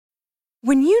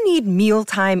When you need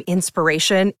mealtime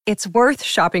inspiration, it's worth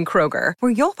shopping Kroger,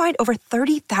 where you'll find over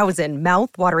 30,000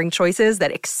 mouth-watering choices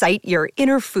that excite your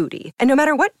inner foodie. And no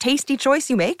matter what tasty choice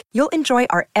you make, you'll enjoy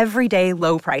our everyday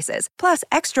low prices, plus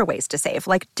extra ways to save,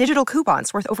 like digital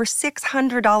coupons worth over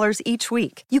 $600 each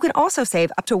week. You can also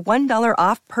save up to $1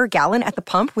 off per gallon at the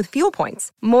pump with fuel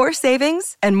points. More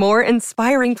savings and more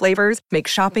inspiring flavors make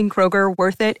shopping Kroger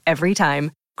worth it every time.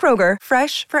 Kroger,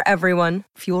 fresh for everyone.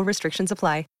 Fuel restrictions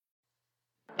apply.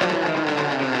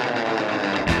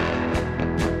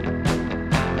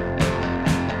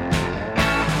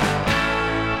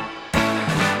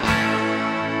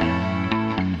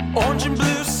 Orange and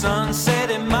blue sunset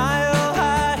and mile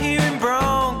high here in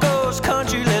Broncos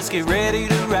country. Let's get ready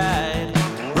to ride.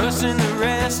 Russ and the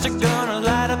rest are gonna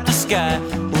light up the sky.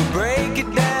 We'll break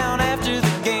it down after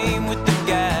the game with the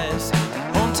guys.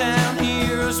 Hometown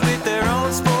heroes with their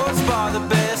own sports bar. The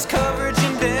best coverage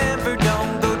in Denver,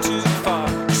 don't go too far.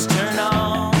 Just turn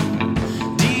on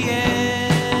DNVR.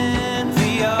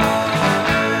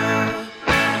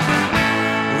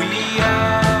 We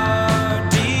are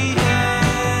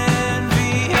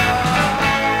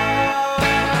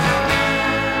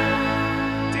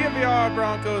DNVR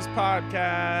Broncos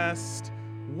podcast,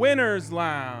 Winners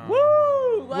Lounge.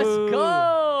 Woo! Let's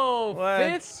go!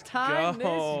 Let's Fifth time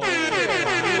go. this year.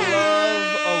 We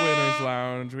love a Winners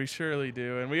Lounge. We surely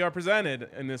do. And we are presented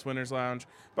in this Winners Lounge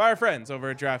by our friends over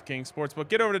at DraftKings Sportsbook.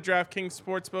 Get over to DraftKings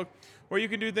Sportsbook, where you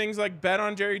can do things like bet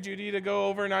on Jeudy to go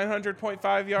over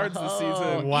 900.5 yards this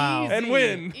season. Wow. And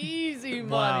win. Easy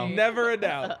money. Never a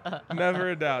doubt. Never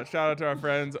a doubt. Shout out to our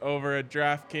friends over at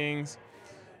DraftKings.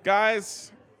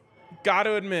 Guys, got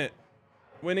to admit,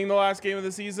 winning the last game of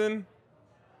the season,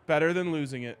 better than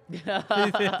losing it.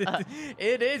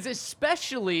 It is,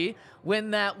 especially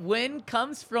when that win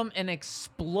comes from an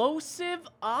explosive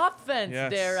offense,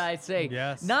 Yes. dare I say.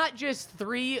 Yes. Not just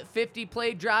 3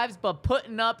 50-play drives, but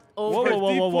putting up over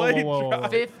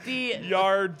 50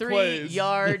 yard plays.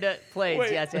 3-yard plays.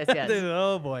 Wait. Yes.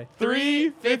 Oh boy.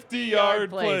 3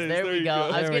 50-yard plays. There we go. I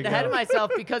was There we getting ahead of go.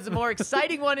 myself because the more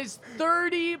exciting one is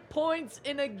 30 points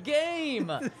in a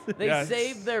game. They Yes.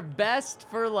 saved their best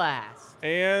for last.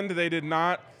 And they did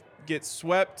not get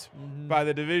swept by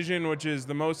the division, which is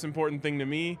the most important thing to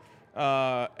me.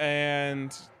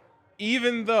 And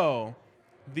even though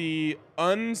the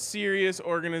unserious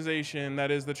organization that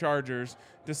is the Chargers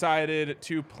decided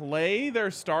to play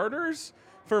their starters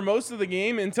for most of the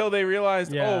game until they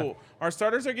realized, oh, our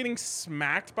starters are getting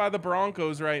smacked by the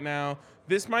Broncos right now.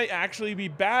 This might actually be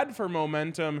bad for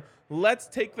momentum. Let's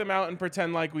take them out and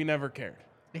pretend like we never cared.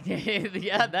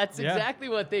 Yeah, that's exactly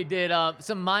what they did.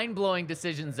 Some mind-blowing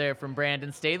decisions there from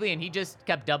Brandon Staley, and he just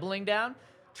kept doubling down,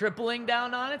 tripling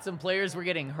down on it. Some players were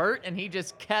getting hurt, and he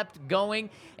just kept going.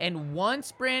 And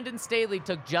once Brandon Staley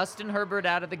took Justin Herbert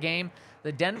out of the game,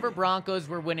 the Denver Broncos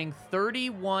were winning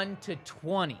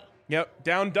 31-20. Yep,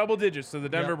 down double digits to the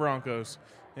Denver Broncos.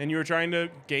 And you were trying to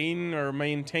gain or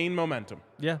maintain momentum.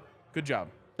 Yeah. Good job.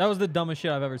 That was the dumbest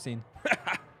shit I've ever seen.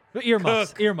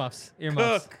 Earmuffs. Earmuffs.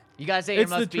 Cook. You guys say It's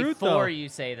it must the be truth, before though. you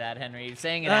say that, Henry.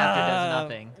 Saying it after does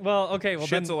nothing. Well, okay. Well,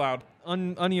 Shit's then allowed.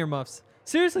 on earmuffs.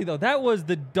 Seriously, though, that was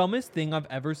the dumbest thing I've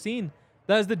ever seen.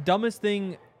 That is the dumbest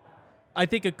thing I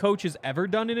think a coach has ever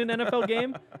done in an NFL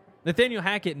game. Nathaniel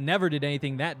Hackett never did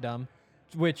anything that dumb,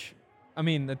 which, I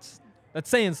mean, that's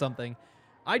saying something.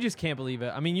 I just can't believe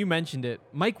it. I mean, you mentioned it.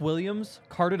 Mike Williams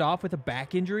carted off with a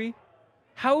back injury.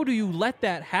 How do you let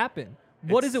that happen?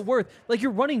 What is it worth? Like,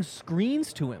 you're running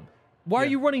screens to him. Why are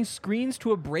you running screens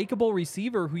to a breakable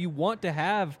receiver who you want to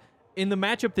have in the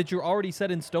matchup that you're already set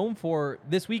in stone for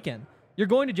this weekend? You're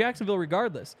going to Jacksonville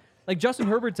regardless. Like, Justin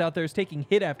Herbert's out there is taking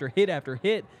hit after hit after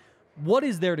hit. What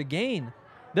is there to gain?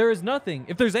 There is nothing.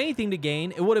 If there's anything to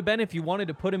gain, it would have been if you wanted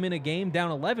to put him in a game down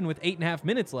 11 with 8.5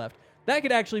 minutes left. That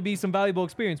could actually be some valuable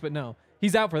experience, but no.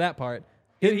 He's out for that part.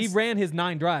 He ran his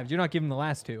 9 drives. You're not giving him the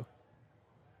last 2.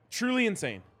 Truly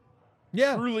insane.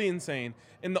 Yeah. Truly insane.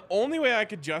 And the only way I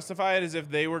could justify it is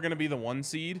if they were going to be the 1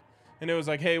 seed. And it was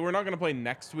like, hey, we're not going to play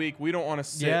next week. We don't want to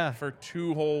sit for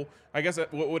 2 whole, I guess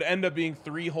what would end up being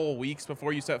 3 whole weeks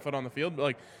before you set foot on the field. But,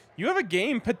 like, you have a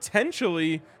game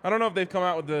potentially. I don't know if they've come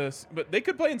out with this, but they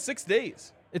could play in 6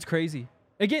 days. It's crazy.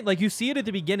 Again, like, you see it at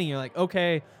the beginning. You're like,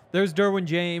 okay, there's Derwin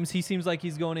James. He seems like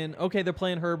he's going in. Okay, they're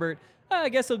playing Herbert. I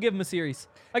guess they'll give him a series.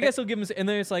 And then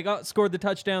it's like, oh, scored the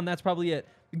touchdown. That's probably it.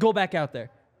 Go back out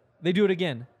there. They do it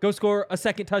again. Go score a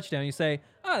second touchdown. You say,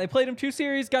 they played them 2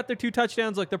 series, got their 2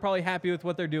 touchdowns. Look, they're probably happy with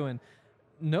what they're doing.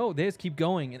 No, they just keep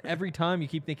going. And every time you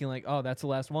keep thinking like, oh, that's the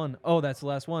last one. Oh, that's the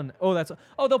last one. Oh,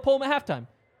 they'll pull them at halftime.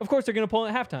 Of course they're going to pull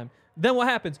them at halftime. Then what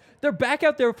happens? They're back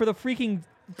out there for the freaking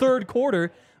third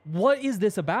quarter. What is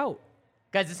this about?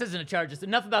 Guys, this isn't a Chargers.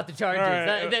 Enough about the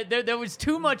Chargers. Right. There was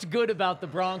too much good about the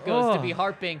Broncos to be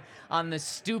harping on the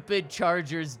stupid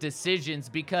Chargers decisions,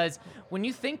 because when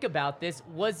you think about this,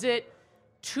 was it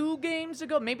 2 games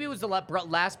ago? Maybe it was the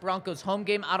last Broncos home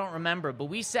game. I don't remember. But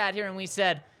we sat here and we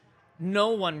said,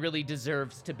 no one really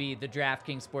deserves to be the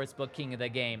DraftKings Sportsbook King of the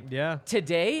game. Yeah.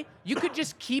 Today, you could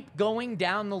just keep going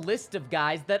down the list of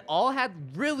guys that all had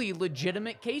really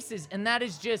legitimate cases, and that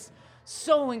is just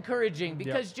so encouraging,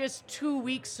 because just 2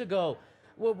 weeks ago,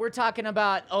 we're talking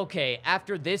about, okay,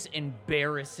 after this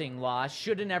embarrassing loss,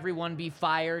 shouldn't everyone be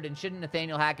fired, and shouldn't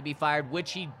Nathaniel Hackett be fired,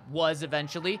 which he was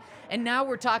eventually? And now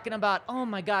we're talking about, oh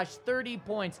my gosh, 30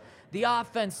 points. The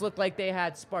offense looked like they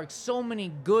had sparks. So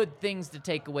many good things to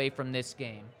take away from this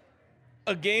game.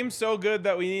 A game so good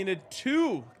that we needed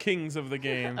 2 kings of the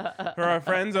game for our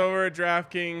friends over at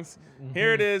DraftKings.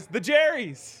 Here it is, the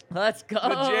Jerrys. Let's go.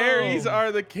 The Jerrys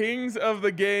are the kings of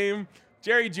the game.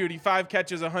 Jerry Jeudy, 5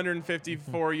 catches,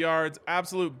 154 yards,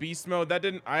 absolute beast mode.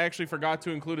 I actually forgot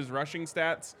to include his rushing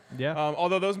stats. Yeah.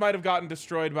 Although those might have gotten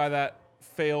destroyed by that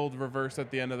failed reverse at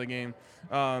the end of the game.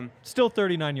 Still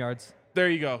 39 yards. There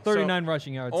you go. 39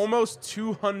 rushing yards. Almost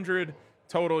 200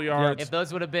 total yards. If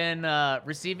those would have been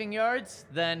receiving yards,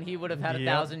 then he would have had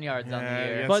 1,000 yards on the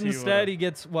year. yes. But he instead, would've. he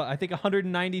gets, I think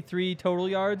 193 total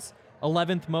yards,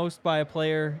 11th most by a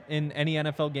player in any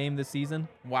NFL game this season.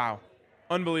 Wow.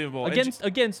 Unbelievable.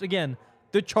 Against again,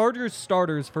 the Chargers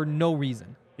starters for no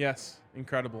reason. Yes.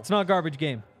 Incredible. It's not a garbage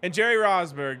game. And Jerry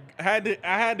Rosburg, I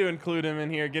had to include him in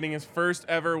here, getting his first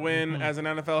ever win as an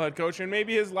NFL head coach, and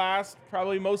maybe his last,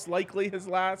 probably most likely his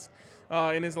last.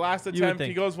 In his last attempt,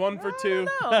 he goes 1 for 2.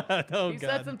 Oh, He God.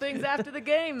 said some things after the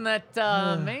game that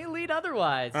may lead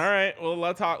otherwise. All right, well,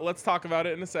 let's talk about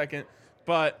it in a second.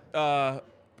 But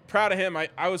proud of him.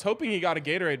 I was hoping he got a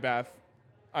Gatorade bath.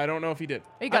 I don't know if he did.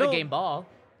 He got a game ball.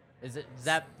 That's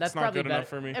not probably good better. enough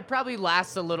for me. It probably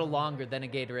lasts a little longer than a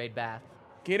Gatorade bath.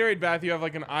 Gatorade bath, you have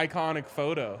like an iconic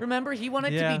photo. Remember, he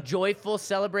wanted to be joyful,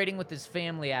 celebrating with his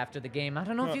family after the game. I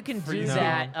don't know if you can do freezing.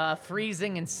 that,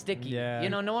 freezing and sticky. Yeah. You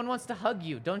know, no one wants to hug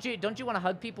you. Don't you want to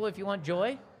hug people if you want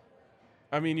joy?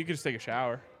 I mean, you could just take a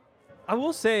shower. I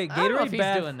will say, I don't know if Gatorade he's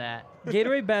bath. doing that.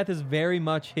 Gatorade bath is very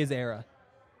much his era.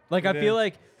 Like, I feel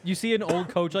like you see an old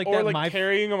coach like Or that. like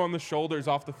carrying him on the shoulders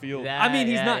off the field. Yeah, I mean,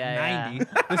 he's yeah, not yeah,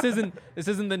 90. This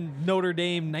isn't the Notre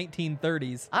Dame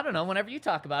 1930s. I don't know. Whenever you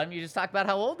talk about him, you just talk about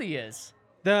how old he is.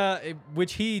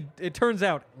 Which it turns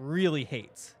out, really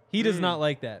hates. He does not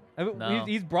like that. No.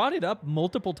 He's brought it up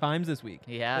multiple times this week.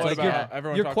 He has. What Like about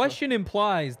everyone your talks question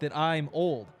implies that I'm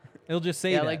old. He'll just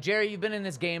say Yeah, that. like Jerry, you've been in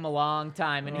this game a long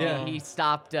time, and he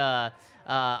stopped. Our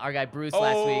guy Bruce Oh,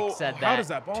 last week said that. how does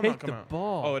that ball Take not come the out?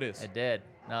 ball. Oh, it is. It did.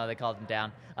 No, they called him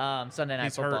down. Sunday Night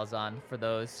He's hurt. Football's on for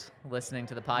those listening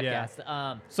to the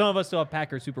podcast. Some of us still have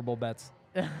Packers Super Bowl bets.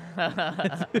 But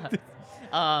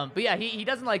yeah, he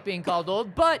doesn't like being called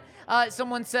old. But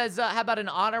someone says, how about an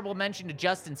honorable mention to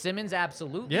Justin Simmons?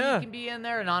 Absolutely, Yeah. he can be in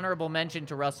there. An honorable mention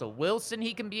to Russell Wilson,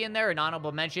 he can be in there. An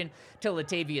honorable mention to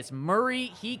Latavius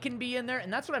Murray, he can be in there.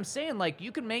 And that's what I'm saying. Like,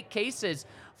 you can make cases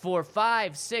for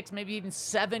 5, 6, maybe even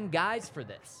 7 guys for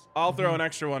this. I'll throw an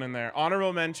extra one in there.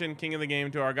 Honorable mention, king of the game,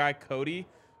 to our guy Cody,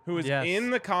 who was Yes. in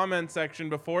the comment section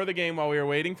before the game while we were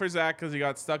waiting for Zach because he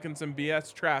got stuck in some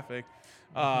BS traffic.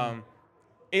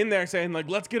 In there saying, like,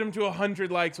 let's get him to 100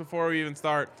 likes before we even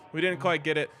start. We didn't quite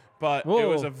get it, but it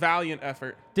was Whoa. a valiant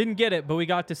effort. Didn't get it, but we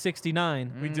got to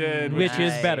 69. We did, Which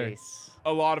is better. Nice.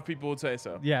 a lot of people would say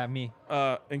so. Yeah, me.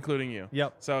 Including you.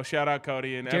 Yep. So shout out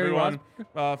Cody and Jerry everyone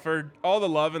for all the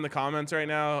love in the comments right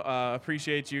now.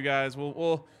 Appreciate you guys.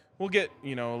 We'll get a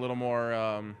little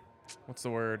more what's the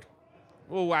word?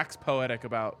 We'll wax poetic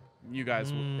about you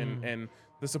guys and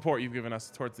the support you've given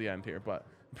us towards the end here, but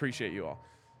appreciate you all.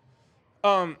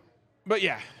 But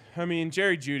yeah, I mean,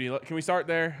 Jerry Jeudy. Can we start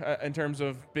there in terms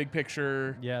of big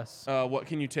picture? Yes. What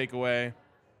can you take away?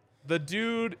 The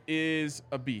dude is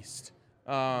a beast.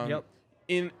 Yep.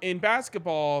 In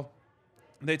basketball,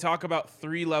 they talk about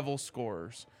 3-level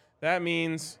scorers. That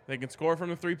means they can score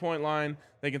from the 3-point line,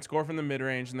 they can score from the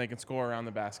mid-range, and they can score around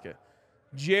the basket.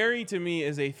 Jerry, to me,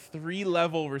 is a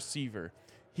 3-level receiver.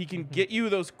 He can get you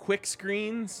those quick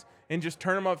screens and just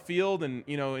turn them upfield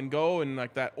and go and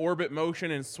like that orbit motion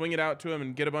and swing it out to him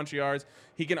and get a bunch of yards.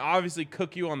 He can obviously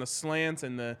cook you on the slants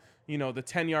and the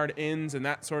 10-yard ins and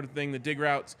that sort of thing, the dig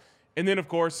routes. And then, of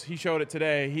course, he showed it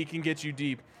today. He can get you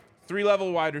deep.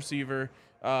 3-level wide receiver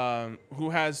who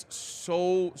has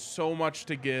so much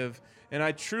to give, and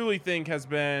I truly think has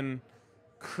been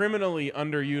criminally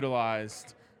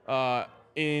underutilized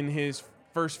in his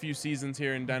first few seasons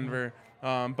here in Denver.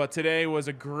 But today was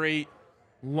a great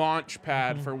launch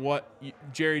pad for what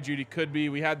Jerry Jeudy could be.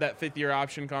 We had that 5th-year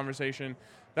option conversation.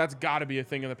 That's got to be a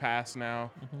thing of the past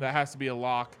now. That has to be a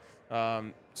lock.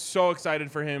 So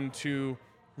excited for him to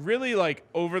really, like,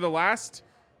 over the last,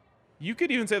 you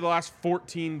could even say the last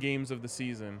 14 games of the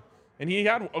season. And he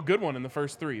had a good one in the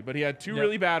first 3, but he had 2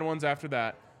 really bad ones after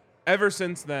that. Ever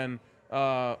since then,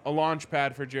 a launch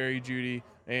pad for Jerry Jeudy,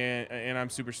 and I'm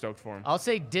super stoked for him. I'll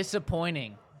say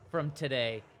disappointing from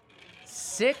today.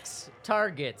 6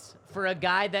 targets for a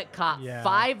guy that caught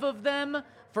 5 of them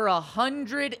for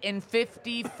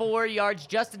 154 yards.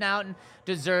 Justin Outen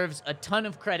deserves a ton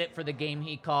of credit for the game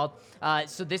he called.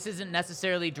 So this isn't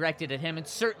necessarily directed at him.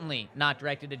 It's certainly not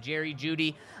directed at Jerry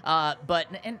Jeudy,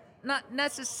 and not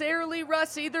necessarily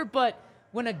Russ either, but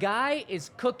when a guy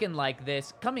is cooking like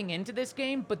this coming into this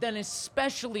game, but then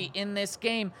especially in this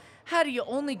game, how do you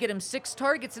only get him 6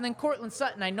 targets? And then Cortland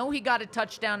Sutton, I know he got a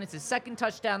touchdown. It's his 2nd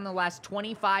touchdown in the last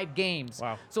 25 games.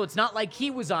 Wow. So it's not like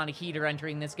he was on a heater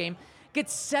entering this game.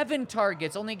 Gets 7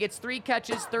 targets, only gets 3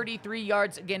 catches, 33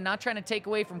 yards. Again, not trying to take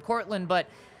away from Cortland, but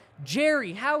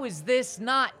Jerry, how is this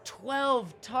not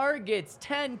 12 targets,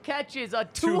 10 catches,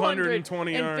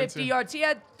 250 yards? He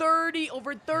had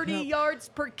over 30 yards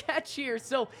per catch here.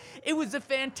 So it was a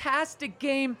fantastic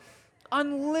game.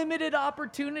 Unlimited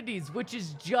opportunities, which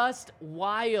is just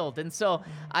wild. And so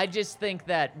I just think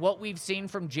that what we've seen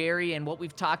from Jerry and what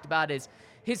we've talked about is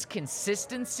his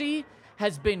consistency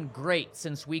has been great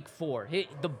since week 4.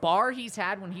 The bar he's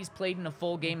had when he's played in a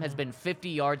full game has been 50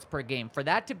 yards per game. For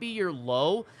that to be your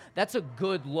low, that's a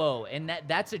good low, and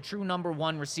that's a true number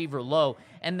 1 receiver low.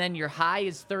 And then your high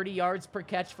is 30 yards per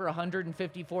catch for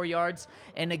 154 yards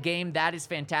in a game. That is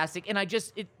fantastic. And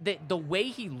the way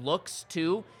he looks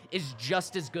too is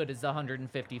just as good as the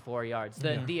 154 yards.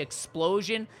 The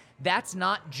explosion, that's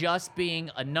not just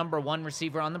being a number 1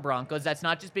 receiver on the Broncos. That's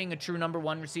not just being a true number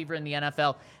 1 receiver in the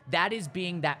NFL. That is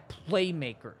being that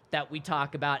playmaker that we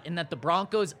talk about and that the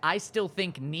Broncos, I still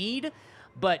think, need.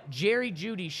 But Jerry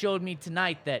Jeudy showed me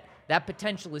tonight that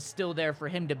potential is still there for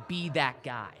him to be that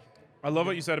guy. I love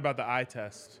what you said about the eye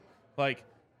test. Like,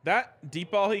 that deep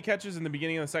ball he catches in the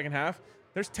beginning of the second half,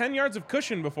 there's 10 yards of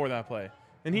cushion before that play.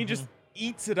 And he just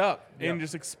eats it up and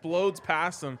just explodes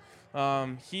past him.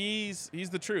 He's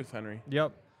the truth, Henry.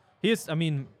 Yep. He is. I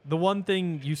mean, the one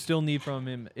thing you still need from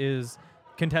him is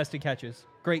contested catches,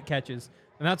 great catches.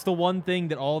 And that's the one thing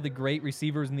that all the great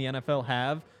receivers in the NFL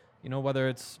have. You know, whether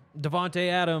it's Devontae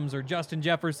Adams or Justin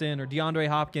Jefferson or DeAndre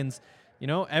Hopkins, you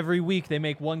know, every week they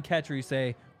make one catch where you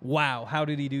say, wow, how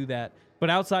did he do that? But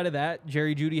outside of that,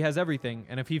 Jerry Jeudy has everything.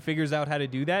 And if he figures out how to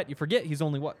do that, you forget he's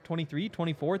only, 23,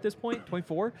 24 at this point,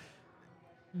 24?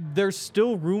 There's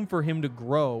still room for him to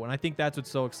grow, and I think that's what's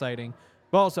so exciting.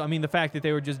 But also, I mean, the fact that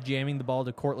they were just jamming the ball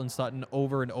to Cortland Sutton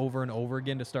over and over and over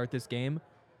again to start this game.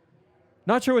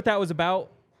 Not sure what that was about.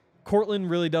 Cortland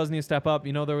really does need to step up.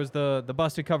 You know, there was the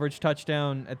busted coverage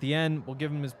touchdown at the end. We'll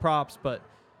give him his props, but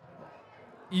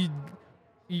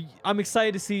I'm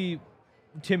excited to see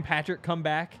Tim Patrick come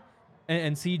back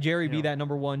and see Jerry be that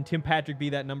number 1, Tim Patrick be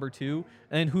that number 2,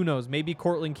 and who knows, maybe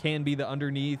Cortland can be the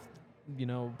underneath, you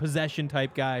know, possession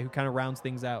type guy who kind of rounds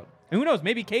things out. And who knows,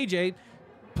 maybe KJ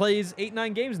plays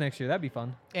 8-9 games next year. That'd be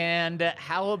fun. And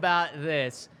how about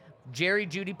this? Jerry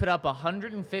Jeudy put up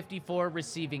 154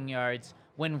 receiving yards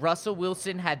when Russell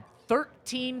Wilson had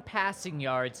 13 passing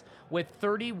yards with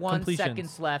 31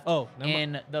 seconds left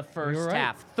in the first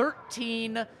half.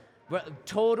 13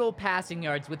 total passing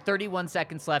yards with 31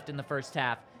 seconds left in the first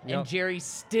half. Yep. And Jerry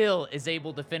still is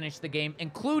able to finish the game,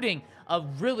 including a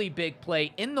really big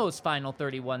play in those final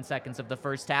 31 seconds of the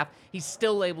first half. He's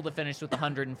still able to finish with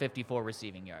 154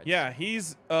 receiving yards. Yeah,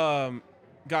 he's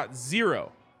got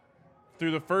 0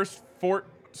 through the first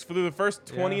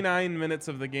 29 minutes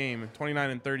of the game, 29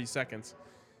 and 30 seconds.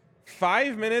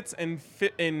 5 minutes and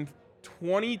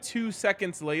 22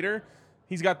 seconds later,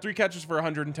 he's got 3 catches for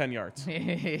 110 yards.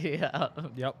 Yeah.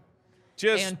 Yep.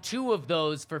 And 2 of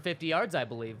those for 50 yards, I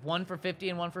believe. 1 for 50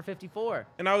 and 1 for 54.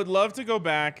 And I would love to go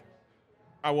back.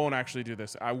 I won't actually do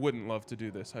this. I wouldn't love to do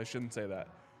this. I shouldn't say that.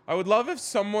 I would love if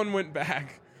someone went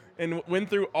back and went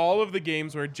through all of the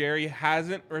games where Jerry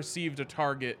hasn't received a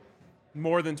target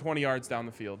more than 20 yards down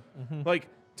the field. Like,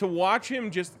 to watch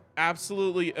him just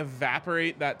absolutely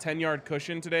evaporate that 10-yard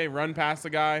cushion today, run past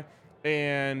the guy,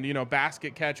 and, you know,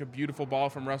 basket catch a beautiful ball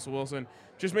from Russell Wilson,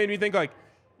 just made me think, like,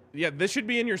 yeah, this should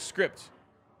be in your script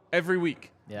every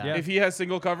week. Yeah. If he has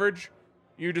single coverage,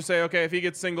 you just say, okay, if he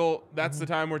gets single, that's the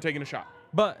time we're taking a shot.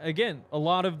 But, again, a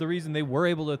lot of the reason they were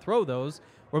able to throw those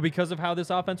were because of how this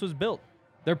offense was built.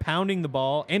 They're pounding the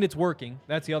ball, and it's working.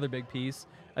 That's the other big piece.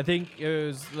 I think it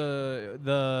was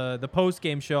the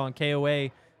post-game show on KOA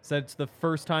said it's the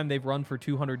first time they've run for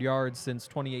 200 yards since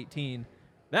 2018.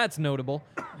 That's notable.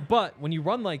 But when you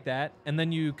run like that and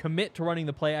then you commit to running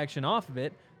the play action off of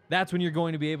it, that's when you're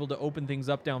going to be able to open things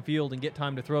up downfield and get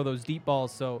time to throw those deep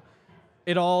balls. So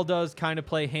it all does kind of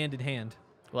play hand in hand.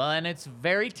 Well, and it's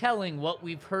very telling what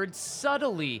we've heard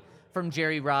subtly from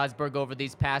Jerry Rosburg over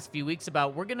these past few weeks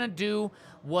about we're going to do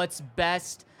what's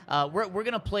best. We're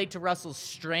going to play to Russell's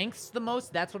strengths the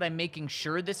most. That's what I'm making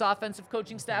sure this offensive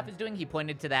coaching staff is doing. He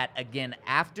pointed to that again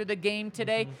after the game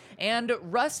today. And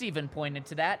Russ even pointed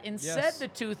to that and said the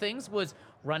two things was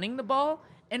running the ball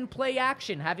and play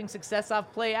action, having success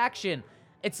off play action.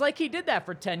 It's like he did that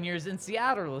for 10 years in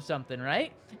Seattle or something,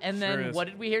 right? And then what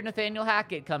did we hear Nathaniel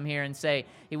Hackett come here and say?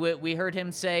 We heard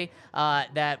him say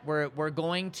that we're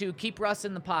going to keep Russ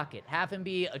in the pocket, have him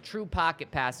be a true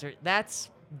pocket passer.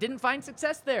 Didn't find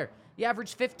success there. He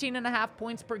averaged 15.5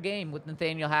 points per game with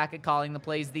Nathaniel Hackett calling the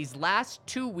plays these last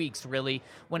 2 weeks, really,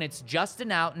 when it's Justin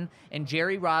Outten and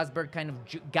Jerry Rosburg kind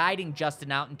of guiding Justin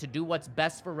Outten to do what's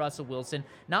best for Russell Wilson.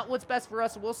 Not what's best for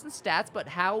Russell Wilson's stats, but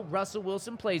how Russell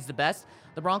Wilson plays the best.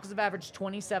 The Broncos have averaged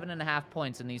 27.5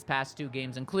 points in these past 2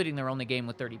 games, including their only game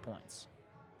with 30 points.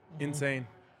 Insane.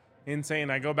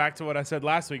 I go back to what I said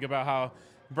last week about how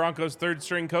Broncos'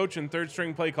 third-string coach and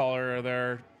third-string play caller are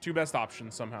their 2 best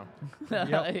options somehow.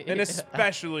 And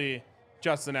especially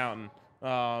Justin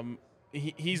Outten.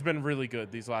 He's been really good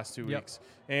these last 2 weeks.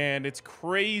 And it's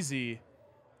crazy,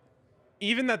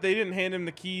 even that they didn't hand him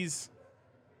the keys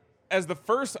as the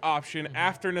first option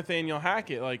after Nathaniel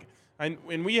Hackett.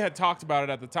 And we had talked about it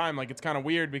at the time. It's kind of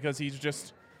weird because he's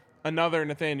just another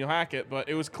Nathaniel Hackett. But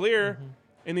it was clear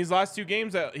in these last 2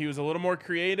 games that he was a little more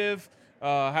creative,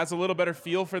 has a little better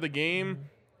feel for the game,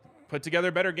 put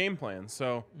together better game plans.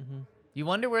 So you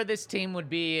wonder where this team would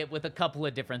be with a couple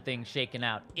of different things shaken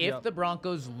out. If the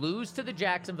Broncos lose to the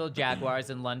Jacksonville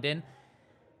Jaguars in London,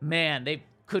 man, they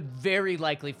could very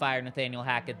likely fire Nathaniel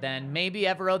Hackett then. Maybe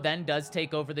Evero then does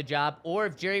take over the job. Or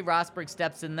if Jerry Rosburg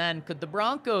steps in then, could the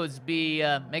Broncos be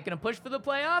making a push for the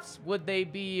playoffs? Would they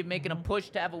be making a push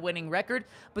to have a winning record?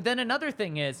 But then another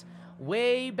thing is,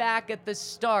 way back at the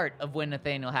start of when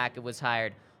Nathaniel Hackett was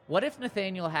hired, what if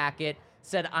Nathaniel Hackett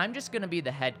said, I'm just going to be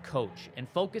the head coach and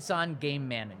focus on game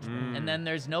management. And then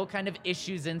there's no kind of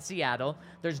issues in Seattle.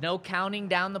 There's no counting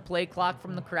down the play clock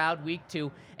from the crowd week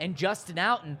 2. And Justin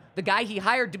Outten, the guy he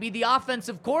hired to be the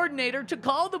offensive coordinator to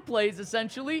call the plays,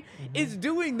 essentially, is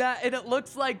doing that. And it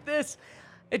looks like this.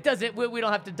 It doesn't, we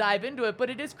don't have to dive into it, but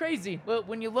it is crazy. But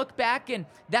when you look back, and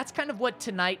that's kind of what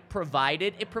tonight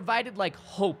provided. It provided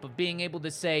hope of being able to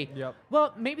say,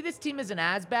 well, maybe this team isn't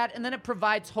as bad. And then it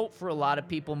provides hope for a lot of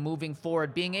people moving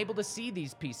forward, being able to see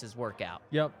these pieces work out.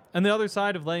 And the other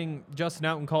side of letting Justin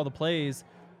Outten call the plays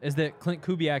is that Clint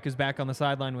Kubiak is back on the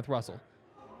sideline with Russell.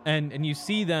 And you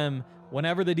see them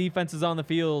whenever the defense is on the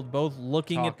field, both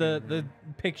looking at the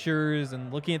pictures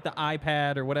and looking at the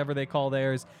iPad or whatever they call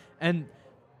theirs. And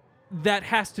that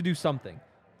has to do something.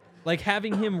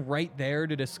 Having him right there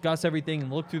to discuss everything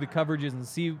and look through the coverages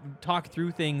and talk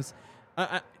through things.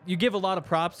 You give a lot of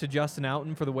props to Justin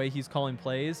Outten for the way he's calling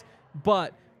plays,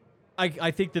 but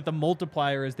I think that the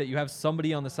multiplier is that you have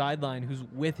somebody on the sideline who's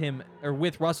with him or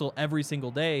with Russell every single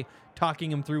day,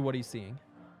 talking him through what he's seeing.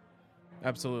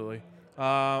 Absolutely.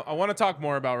 I want to talk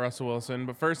more about Russell Wilson,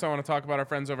 but first I want to talk about our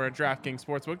friends over at DraftKings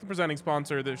Sportsbook, the presenting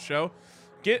sponsor of this show.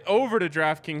 Get over to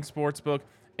DraftKings Sportsbook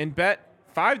and bet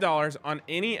 $5 on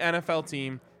any NFL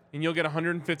team, and you'll get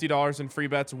 $150 in free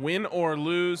bets, win or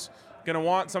lose. Going to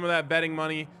want some of that betting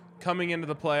money coming into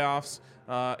the playoffs.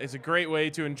 It's a great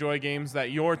way to enjoy games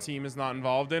that your team is not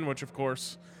involved in, which, of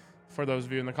course, for those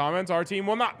of you in the comments, our team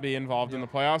will not be involved in the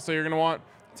playoffs, so you're going to want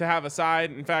to have a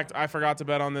side. In fact, I forgot to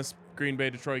bet on this Green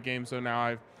Bay-Detroit game, so now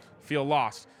I feel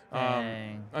lost.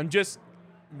 I'm just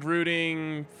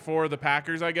rooting for the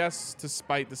Packers, I guess, to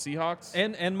spite the Seahawks.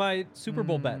 And my Super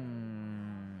Bowl bet.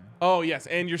 Oh, yes,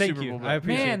 and your Thank Super you. Bowl bet. I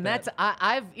appreciate that.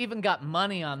 I've even got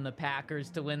money on the Packers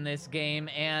to win this game,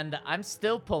 and I'm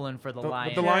still pulling for the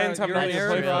Lions. But the Lions have nothing to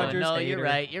play for. No,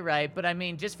 you're right. But I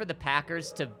mean, just for the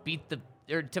Packers to beat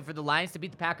for the Lions to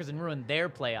beat the Packers and ruin their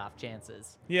playoff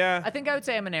chances. Yeah. I think I would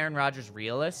say I'm an Aaron Rodgers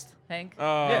realist, Hank.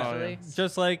 Oh, actually. yeah.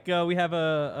 Just like we have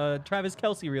a Travis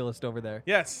Kelce realist over there.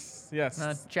 Yes.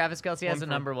 Travis Kelce has a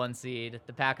number 1 seed.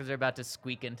 The Packers are about to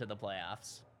squeak into the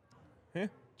playoffs. Yeah.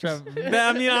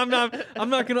 I mean, I'm not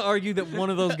going to argue that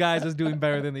one of those guys is doing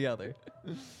better than the other.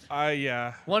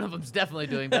 Yeah. One of them's definitely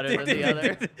doing better than the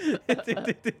other.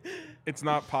 It's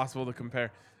not possible to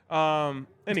compare.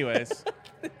 Anyways.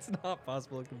 It's not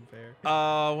possible to compare.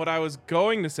 What I was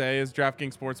going to say is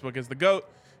DraftKings Sportsbook is the GOAT.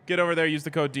 Get over there, use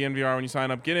the code DNVR when you sign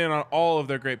up. Get in on all of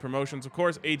their great promotions. Of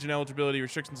course, age and eligibility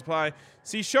restrictions apply.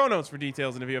 See show notes for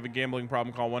details, and if you have a gambling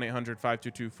problem, call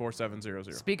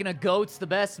 1-800-522-4700. Speaking of goats, the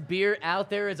best beer out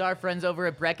there is our friends over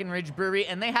at Breckenridge Brewery,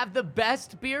 and they have the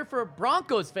best beer for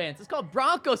Broncos fans. It's called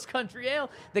Broncos Country Ale.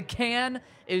 The can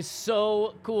is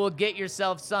so cool. Get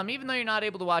yourself some. Even though you're not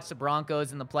able to watch the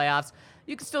Broncos in the playoffs,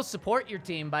 you can still support your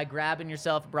team by grabbing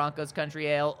yourself a Broncos Country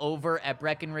Ale over at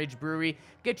Breckenridge Brewery.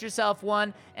 Get yourself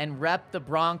one and rep the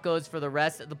Broncos for the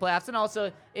rest of the playoffs. And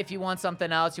also, if you want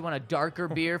something else, you want a darker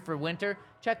beer for winter,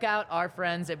 check out our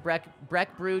friends at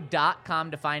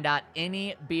breckbrew.com to find out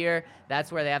any beer.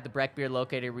 That's where they have the Breck beer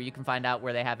located, where you can find out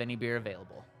where they have any beer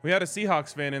available. We had a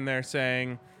Seahawks fan in there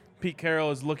saying Pete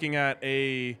Carroll is looking at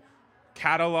a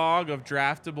catalog of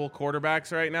draftable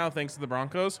quarterbacks right now thanks to the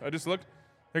Broncos. I just looked.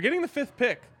 They're getting the 5th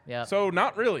pick. Yeah. So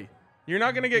not really. You're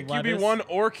not going to get Levis. QB1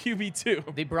 or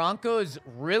QB2. The Broncos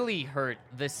really hurt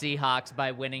the Seahawks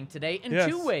by winning today in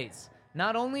two ways.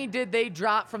 Not only did they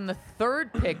drop from the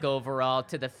 3rd pick overall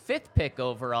to the 5th pick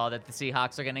overall that the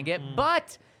Seahawks are going to get,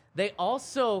 but they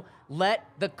also let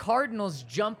the Cardinals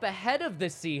jump ahead of the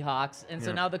Seahawks, and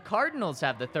so now the Cardinals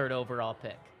have the 3rd overall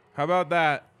pick. How about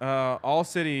that? All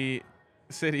cities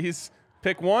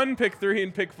pick 1, pick 3,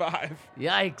 and pick 5.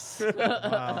 Yikes.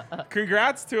 Wow.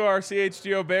 Congrats to our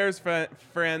CHGO Bears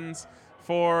friends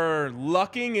for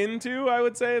lucking into, I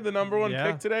would say, the number 1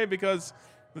 pick today because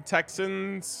the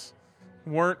Texans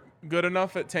weren't good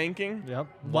enough at tanking. Yep.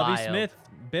 Wild. Lovie Smith,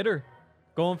 bitter,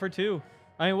 going for 2.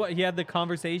 I mean, he had the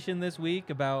conversation this week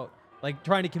about like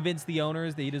trying to convince the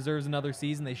owners that he deserves another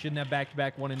season. They shouldn't have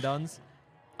back-to-back one-and-dones.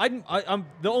 I'm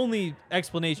the only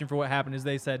explanation for what happened is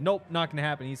they said, nope, not going to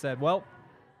happen. He said, well,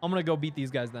 I'm going to go beat these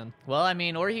guys then. Well, I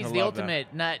mean, or he's I the love ultimate,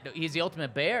 he's the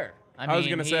ultimate bear. I was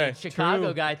gonna say. Chicago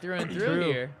True. guy through and through True.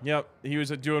 here. Yep. He was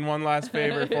doing one last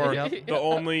favor for Yep. the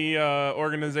only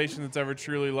organization that's ever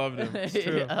truly loved him.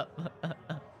 True.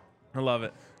 I love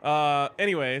it.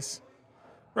 Anyways,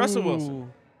 Russell Wilson.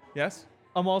 Ooh. Yes?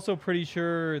 I'm also pretty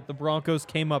sure the Broncos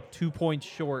came up 2 points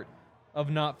short of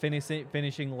not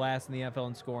finishing last in the NFL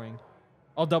in scoring.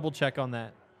 I'll double check on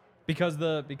that because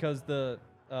the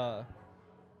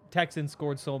Texans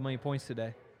scored so many points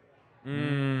today.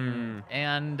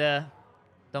 And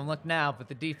don't look now, but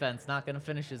the defense not going to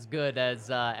finish as good as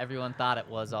everyone thought it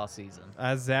was all season.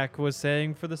 As Zach was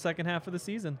saying for the second half of the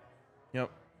season.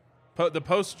 Yep. The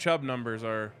post-Chubb numbers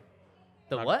are...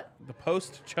 The what? The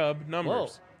post-Chubb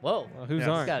numbers. Whoa. Well, whose Yes.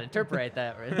 aren't? Got to interpret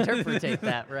that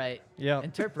right. Yeah.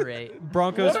 Interpret.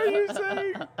 Broncos. What are you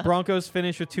saying? Broncos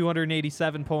finish with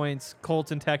 287 points.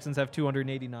 Colts and Texans have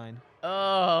 289.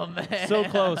 Oh, man. So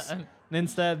close. And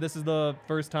instead, this is the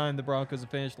first time the Broncos have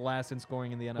finished last in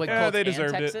scoring in the NFL. Wait, Yeah, Colts they and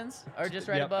deserved it. Texans are just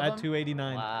right Yep, above at them?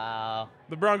 289. Wow.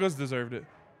 The Broncos deserved it.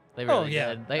 They really yeah.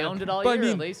 did. They owned it all But I year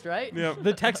mean- at least, right? Yep.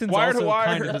 The Texans Wire to also wire.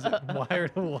 kind of deserve wire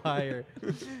to wire.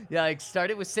 Yeah, like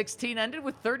started with 16, ended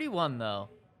with 31, though.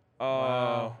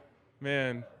 Oh,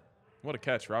 man. What a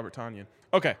catch, Robert Tonyan.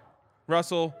 Okay.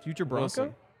 Russell. Future Bronco?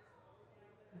 Wilson.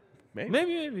 Maybe.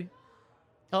 Maybe.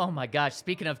 Oh my gosh!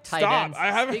 Speaking of tight Stop, ends, I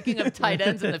haven't- speaking of tight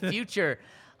ends in the future,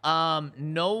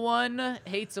 no one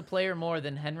hates a player more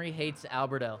than Henry hates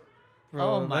Alberto. Bro,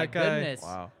 oh my that guy- goodness!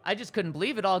 Wow. I just couldn't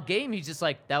believe it all game. He's just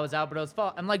like, that was Alberto's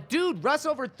fault. I'm like, dude, Russ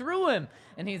overthrew him,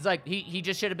 and he's like, he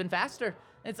just should have been faster.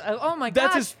 It's oh my gosh!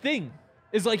 That's his thing.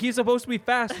 Is like he's supposed to be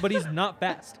fast, but he's not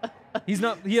fast. He's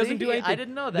not. He doesn't do anything. I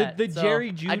didn't know that. The So, Jerry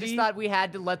I just Jeudy. thought we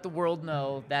had to let the world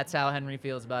know that's how Henry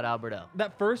feels about Alberto.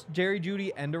 That first Jerry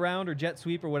Jeudy end around or jet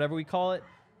sweep or whatever we call it,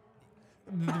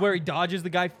 where he dodges the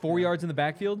guy 4 yards in the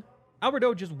backfield.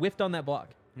 Alberto just whiffed on that block.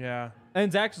 Yeah.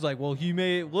 And Zach's was like, well, he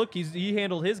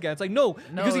handled his guy. It's like, no,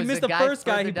 No, because he it was missed the the guy first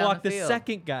guy, further he down blocked the the field.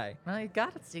 second guy. No, he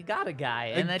got a guy,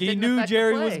 and that He didn't knew affect the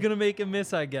Jerry was play. gonna make him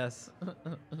miss, I guess.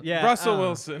 Yeah, Russell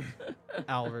Wilson.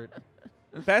 Albert.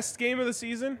 Best game of the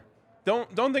season? Don't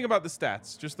think about the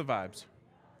stats, just the vibes.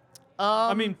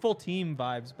 I mean, full team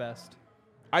vibes best.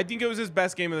 I think it was his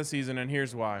best game of the season, and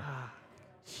here's why.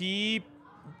 He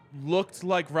looked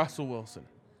like Russell Wilson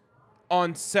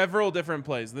on several different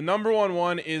plays. The number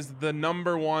one is the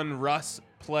number one Russ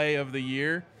play of the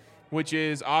year, which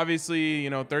is obviously,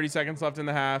 30 seconds left in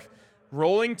the half.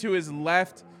 Rolling to his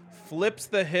left, flips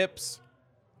the hips,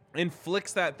 and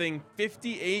flicks that thing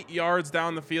 58 yards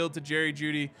down the field to Jerry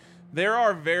Jeudy. There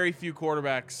are very few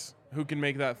quarterbacks who can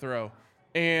make that throw.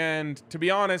 And to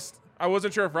be honest, I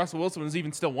wasn't sure if Russell Wilson was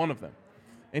even still one of them.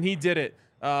 And he did it.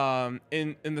 And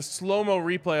the slow-mo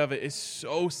replay of it is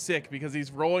so sick because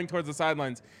he's rolling towards the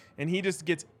sidelines, and he just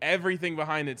gets everything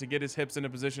behind it to get his hips in a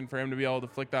position for him to be able to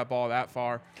flick that ball that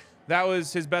far. That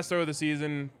was his best throw of the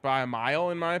season by a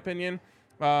mile, in my opinion.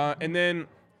 And then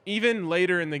even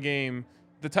later in the game,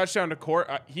 the touchdown to Court,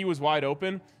 he was wide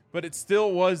open, but it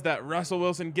still was that Russell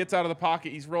Wilson gets out of the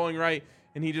pocket, he's rolling right,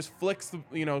 and he just flicks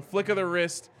the flick of the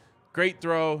wrist, great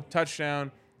throw,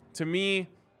 touchdown. To me,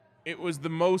 it was the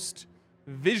most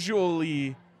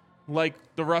visually like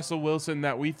the Russell Wilson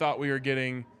that we thought we were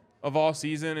getting of all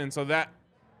season, and so that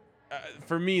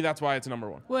for me, that's why it's number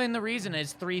one. Well, and the reason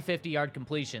is 350-yard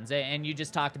completions, and you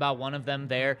just talked about one of them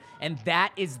there, and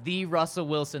that is the Russell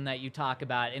Wilson that you talk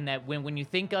about, and that when you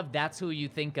think of, that's who you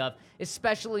think of,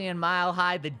 especially in Mile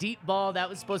High, the deep ball, that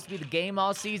was supposed to be the game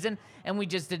all season, and we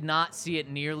just did not see it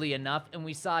nearly enough, and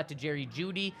we saw it to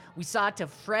Jeudy, we saw it to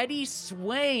Freddie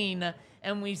Swain,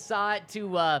 and we saw it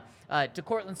to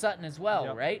Cortland Sutton as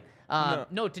well, right?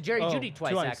 No, to Jeudy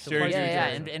twice, actually.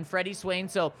 And Freddie Swain.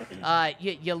 So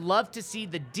you love to see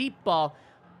the deep ball.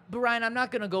 But, Ryan, I'm not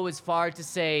going to go as far to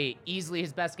say easily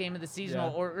his best game of the season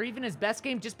or even his best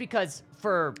game just because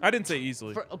for... I didn't say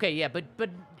easily. But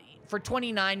for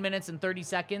 29 minutes and 30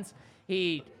 seconds,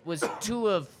 he was 2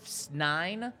 of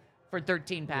 9 for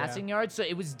 13 passing yards. So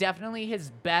it was definitely his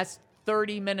best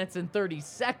 30 minutes and 30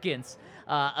 seconds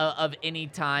of any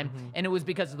time, and it was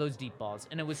because of those deep balls.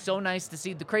 And it was so nice to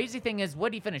see. The crazy thing is,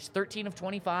 what did he finish? 13 of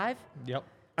 25? Yep.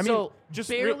 I mean, so just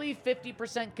barely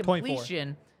 50%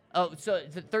 completion. 24. Oh, so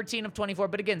 13 of 24,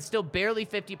 but again, still barely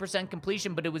 50%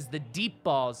 completion, but it was the deep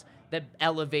balls that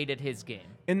elevated his game.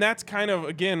 And that's kind of,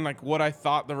 again, like what I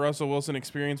thought the Russell Wilson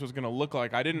experience was going to look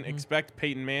like. I didn't expect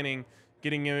Peyton Manning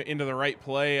getting into the right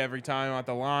play every time at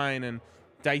the line and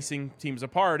dicing teams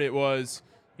apart. It was,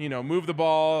 move the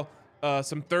ball,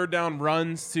 some third down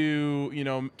runs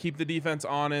to, keep the defense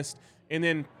honest, and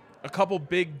then a couple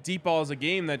big deep balls a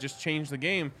game that just changed the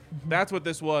game. That's what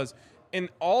this was. And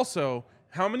also,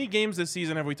 how many games this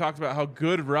season have we talked about how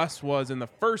good Russ was in the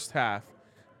first half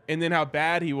and then how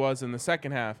bad he was in the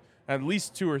second half? At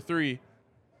least 2 or 3.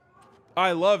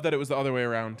 I love that it was the other way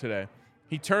around today.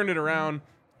 He turned it around.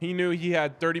 He knew he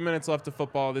had 30 minutes left of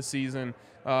football this season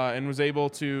and was able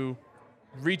to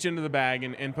reach into the bag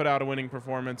and put out a winning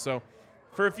performance. So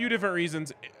for a few different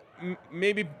reasons,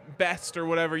 maybe best or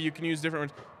whatever, you can use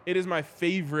different ones. It is my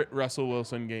favorite Russell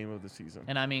Wilson game of the season.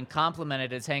 And I mean,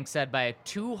 complimented, as Hank said, by a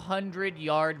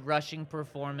 200-yard rushing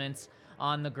performance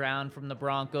on the ground from the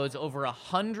Broncos, over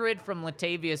 100 from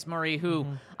Latavius Murray, who,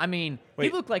 I mean,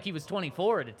 he looked like he was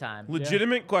 24 at a time.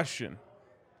 Legitimate question.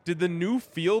 Did the new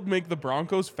field make the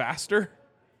Broncos faster?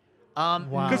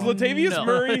 Because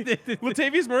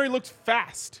Latavius Murray looked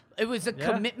fast. It was a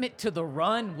commitment to the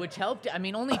run, which helped. I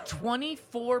mean, only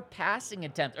 24 passing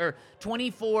attempts, or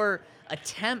 24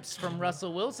 attempts from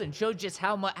Russell Wilson showed just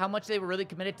how much they were really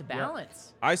committed to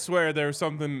balance. I swear there was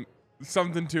something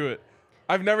to it.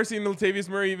 I've never seen Latavius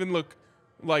Murray even look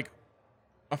like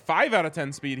a 5 out of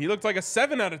 10 speed. He looked like a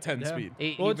 7 out of 10 speed.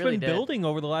 It's really been building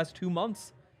over the last 2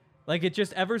 months. Like, it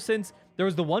just, ever since there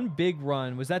was the one big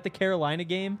run, was that the Carolina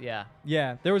game? Yeah.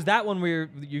 Yeah, there was that one where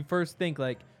you first think,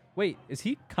 like, wait, is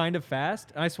he kind of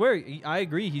fast? And I swear, I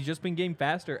agree, he's just been getting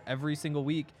faster every single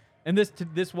week. And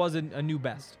this wasn't a new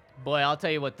best. Boy, I'll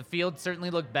tell you what, the field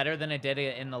certainly looked better than it did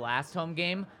in the last home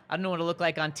game. I don't know what it looked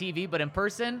like on TV, but in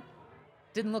person,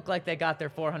 didn't look like they got their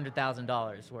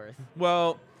 $400,000 worth.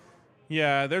 Well,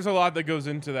 yeah, there's a lot that goes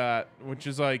into that, which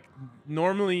is like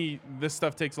normally this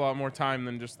stuff takes a lot more time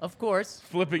than just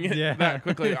flipping it that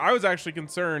quickly. I was actually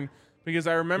concerned because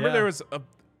I remember there was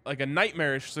a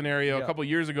nightmarish scenario a couple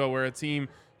years ago where a team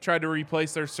tried to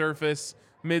replace their surface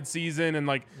mid-season and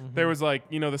there was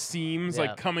the seams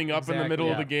coming up in the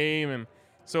middle of the game, and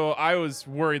so I was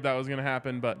worried that was going to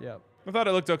happen, but I thought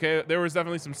it looked okay. There was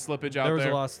definitely some slippage out there. There was a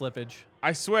lot of slippage.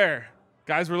 I swear.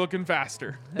 Guys were looking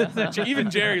faster. Even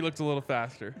Jerry looked a little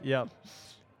faster. Yep.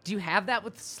 Do you have that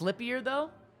with slippier, though?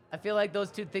 I feel like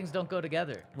those two things don't go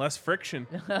together. Less friction.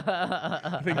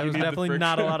 I think there was definitely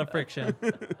not a lot of friction.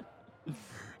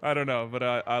 I don't know, but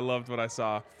I loved what I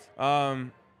saw.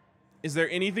 Is there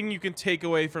anything you can take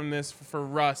away from this for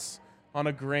Russ on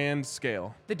a grand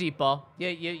scale? The deep ball.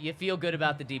 You feel good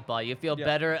about the deep ball. You feel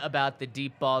better about the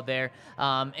deep ball there.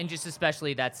 And just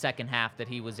especially that second half that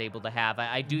he was able to have.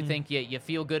 I do think you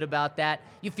feel good about that.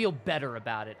 You feel better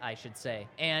about it, I should say.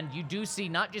 And you do see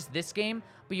not just this game,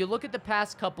 but you look at the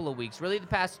past couple of weeks, really the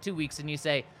past 2 weeks, and you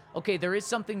say, okay, there is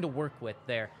something to work with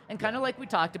there. And kind of like we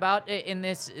talked about in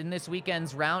this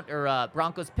weekend's round or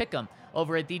Broncos Pick'em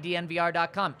over at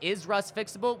ddnvr.com. Is Russ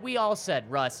fixable? We all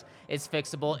said Russ is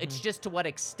fixable. It's just to what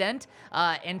extent.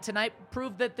 And tonight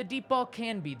proved that the deep ball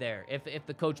can be there if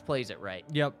the coach plays it right.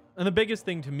 Yep. And the biggest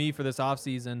thing to me for this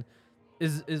offseason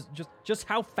is just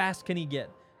how fast can he get?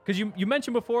 Because you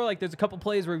mentioned before, like, there's a couple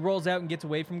plays where he rolls out and gets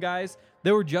away from guys.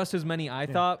 There were just as many, I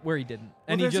thought, where he didn't.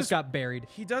 And he just got buried.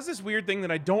 He does this weird thing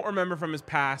that I don't remember from his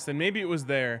past, and maybe it was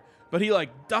there, but he,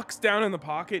 like, ducks down in the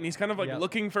pocket, and he's kind of, like,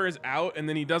 looking for his out, and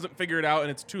then he doesn't figure it out,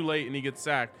 and it's too late, and he gets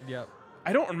sacked. Yep.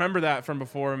 I don't remember that from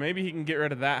before. Maybe he can get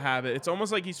rid of that habit. It's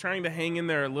almost like he's trying to hang in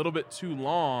there a little bit too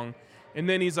long, and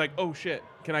then he's like, oh, shit,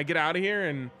 can I get out of here?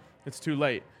 And it's too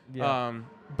late. Yeah.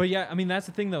 But, yeah, I mean, that's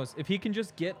the thing, though. Is if he can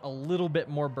just get a little bit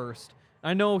more burst.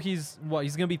 I know he's going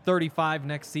to be 35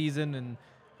 next season, and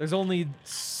there's only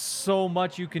so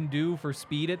much you can do for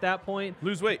speed at that point.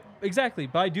 Lose weight. Exactly.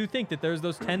 But I do think that there's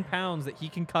those 10 pounds that he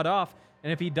can cut off.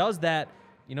 And if he does that,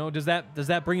 does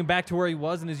that bring him back to where he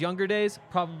was in his younger days?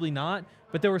 Probably not.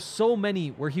 But there were so many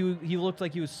where he looked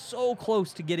like he was so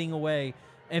close to getting away.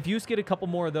 And if you just get a couple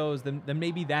more of those, then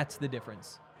maybe that's the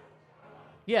difference.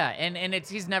 Yeah, and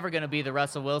he's never going to be the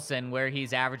Russell Wilson where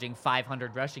he's averaging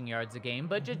 500 rushing yards a game,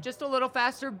 but just a little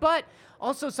faster. But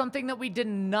also something that we did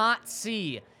not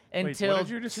see until... Wait, what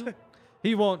did you just say?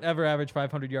 He won't ever average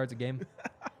 500 yards a game.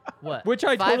 What? Which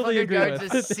I totally agree 500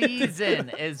 with. yards a season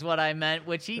is what I meant,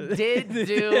 which he did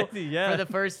do Yeah. for the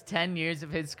first 10 years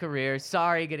of his career.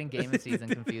 Sorry, getting game and season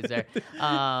confused there.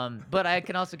 But I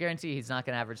can also guarantee he's not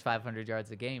going to average 500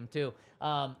 yards a game, too.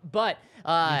 But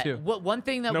Me too. one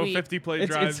thing that No we... 50-play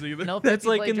drives either. No 50 That's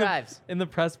like play drives. in the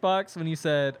press box when you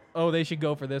said, oh, they should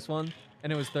go for this one,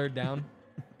 and it was third down.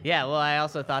 Yeah, well, I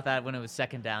also thought that when it was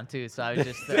second down, too, so I was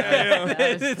just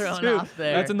It's thrown true. off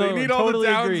there. That's another They need one. all Totally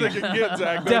the downs agree. they can get,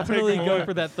 Zach. Don't Definitely take them go away.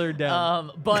 for that third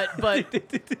down. But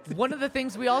one of the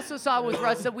things we also saw with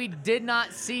Russ that we did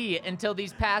not see until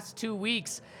these past 2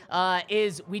 weeks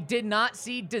is we did not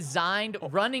see designed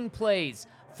running plays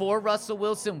for Russell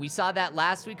Wilson. We saw that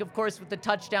last week, of course, with the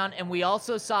touchdown, and we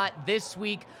also saw it this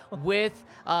week with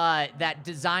that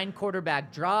design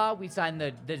quarterback draw. We saw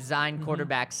the design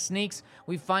quarterback sneaks.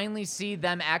 We finally see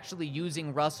them actually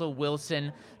using Russell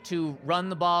Wilson to run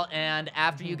the ball, and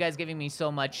after you guys giving me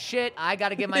so much shit, I got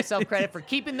to give myself credit for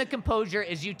keeping the composure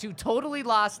as you two totally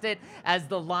lost it as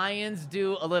the Lions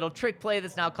do a little trick play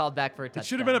that's now called back for a touchdown. It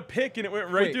should have been a pick, and it went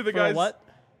right Wait, through the for guy's... what?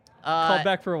 Called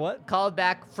back for a what? Called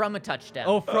back from a touchdown.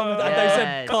 Oh, I thought you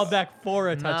said Yes. called back for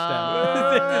a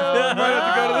touchdown. Might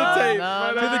have to go to the tape. No,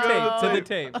 Might To have the to go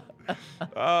tape. To the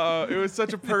tape. It was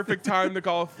such a perfect time to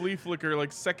call a flea flicker,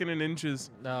 like second and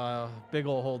inches. Big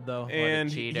ol' hold, though.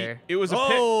 And cheater. it was a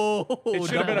Oh, pick. It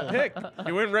should have been a pick.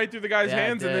 It went right through the guy's Yeah, it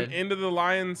hands and then did. into the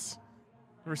Lions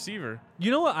receiver. You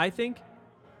know what I think?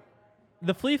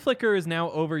 The flea flicker is now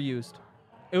overused.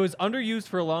 It was underused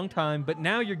for a long time, but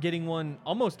now you're getting one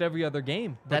almost every other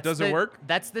game. But does it work?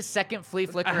 That's the second flea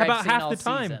flicker How about I've seen half all the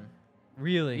time? season.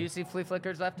 Really? Do you see flea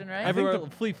flickers left and right? Everywhere,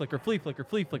 flea flicker, flea flicker,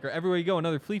 flea flicker. Everywhere you go,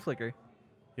 another flea flicker.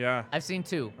 Yeah. I've seen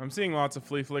two. I'm seeing lots of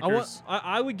flea flickers.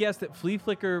 I would guess that flea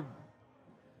flicker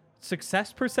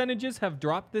success percentages have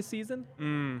dropped this season. The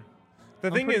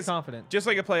I'm thing pretty is, confident. just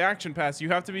like a play action pass, you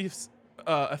have to be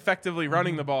effectively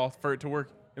running the ball for it to work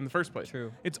in the first place.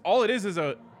 True. It's all it is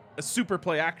a super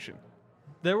play action.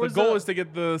 There The was goal is to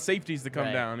get the safeties to come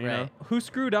Right, down, you know? who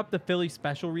screwed up the Philly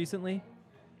special recently?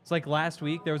 It's like last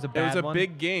week there was a It bad was a one.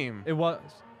 big game. It was.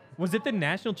 Was it the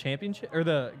national championship or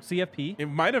the CFP? It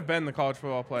might have been the college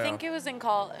football playoff. I think it was in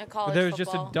college But there was just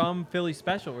a football. dumb Philly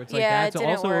special where it's like Yeah, that's it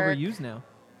didn't also work. overused now.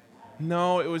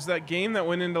 No, it was that game that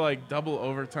went into like double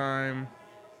overtime.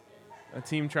 A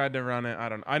team tried to run it.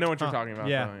 I know what you're talking about.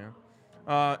 yeah.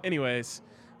 Though, yeah. Anyways,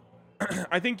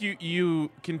 I think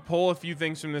you can pull a few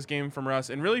things from this game from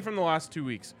Russ and really from the last 2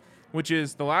 weeks, which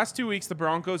is the last 2 weeks the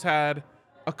Broncos had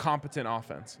a competent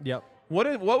offense. Yep. Would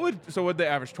they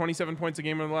average 27 points a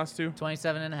game in the last two?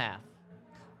 27 and a half.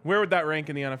 Where would that rank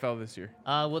in the NFL this year?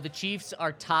 Well, the Chiefs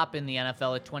are top in the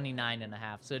NFL at 29 and a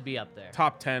half, so it'd be up there.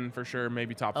 Top 10 for sure,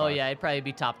 maybe top 5. Oh, yeah, it'd probably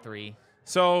be top 3.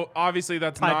 So obviously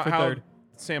that's Tied not for how third.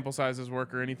 sample sizes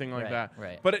work or anything like Right, that.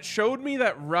 right. But it showed me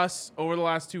that Russ over the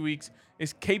last 2 weeks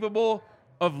is capable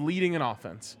of leading an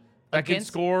offense that can Against-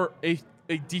 score a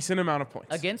decent amount of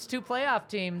points. Against 2 playoff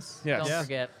teams, Yes. don't Yeah.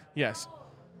 forget. Yes,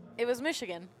 It was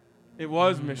Michigan. it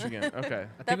was Michigan. Okay, I think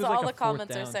it That's was all like a the fourth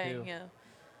comments are down, saying. too. Yeah.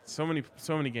 so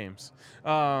many games.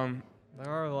 There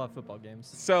are a lot of football games.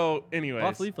 So, A lot of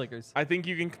anyways, flea flickers. I think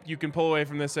you can pull away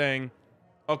from this saying,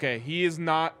 okay, he is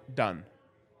not done.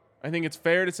 I think it's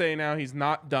fair to say now he's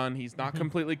not done. He's not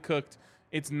completely cooked.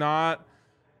 It's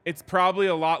probably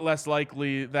a lot less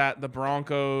likely that the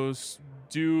Broncos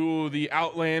do the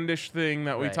outlandish thing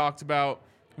that we Right. talked about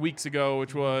weeks ago,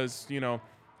 which was,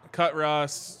 cut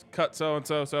Russ, cut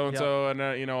so-and-so,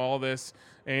 and all this,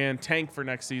 and tank for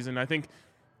next season. I think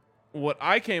what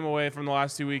I came away from the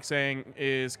last 2 weeks saying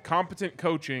is competent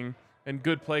coaching and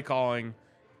good play calling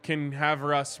can have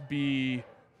Russ be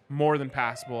more than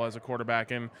passable as a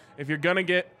quarterback. And if you're going to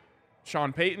get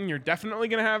Sean Payton, you're definitely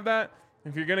going to have that.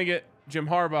 If you're going to get Jim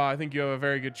Harbaugh, I think you have a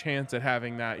very good chance at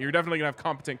having that. You're definitely going to have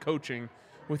competent coaching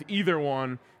with either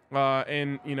one.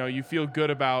 And, you feel good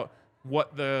about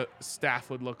what the staff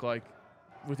would look like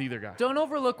with either guy. Don't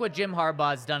overlook what Jim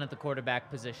Harbaugh's done at the quarterback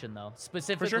position, though.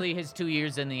 Specifically his 2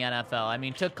 years in the NFL. I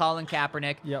mean, took Colin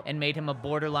Kaepernick and made him a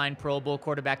borderline Pro Bowl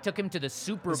quarterback. Took him to the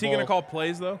Super Bowl. Is he going to call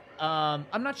plays, though?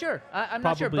 I'm not sure. I'm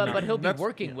not sure, but he'll be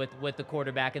working with the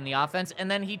quarterback in the offense. And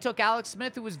then he took Alex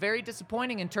Smith, who was very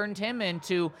disappointing, and turned him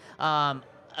into a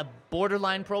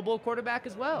borderline Pro Bowl quarterback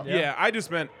as well. Yeah, I just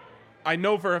meant I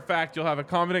know for a fact you'll have a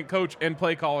competent coach and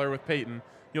play caller with Peyton.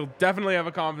 You'll definitely have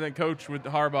a competent coach with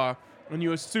Harbaugh, and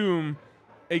you assume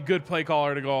a good play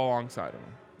caller to go alongside him.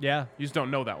 Yeah. You just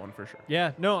don't know that one for sure.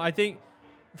 Yeah. No, I think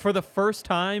for the first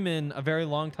time in a very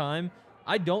long time,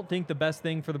 I don't think the best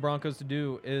thing for the Broncos to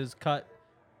do is cut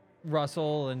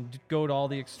Russell and go to all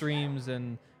the extremes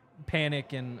and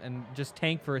panic and just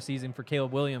tank for a season for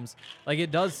Caleb Williams. Like, it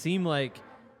does seem like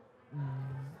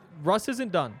Russ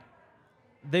isn't done.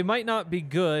 They might not be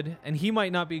good, and he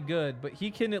might not be good, but he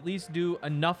can at least do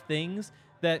enough things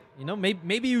that,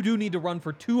 maybe you do need to run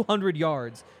for 200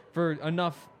 yards for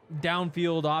enough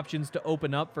downfield options to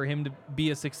open up for him to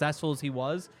be as successful as he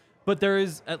was. But there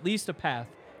is at least a path.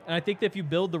 And I think that if you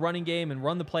build the running game and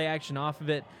run the play action off of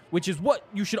it, which is what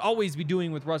you should always be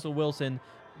doing with Russell Wilson,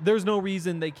 there's no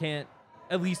reason they can't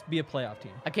at least be a playoff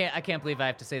team. I can't believe I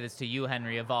have to say this to you,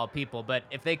 Henry, of all people, but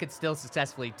if they could still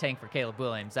successful tank for Caleb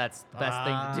Williams, that's the best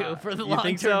thing to do for the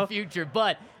long-term future.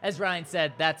 But as Ryan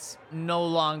said, that's no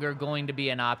longer going to be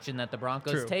an option that the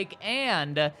Broncos take,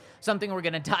 and something we're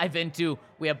going to dive into.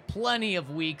 We have plenty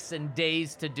of weeks and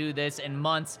days to do this and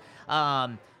months.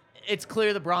 It's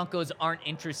clear the Broncos aren't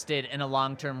interested in a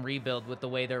long-term rebuild with the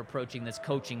way they're approaching this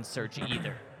coaching search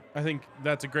either. I think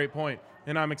that's a great point.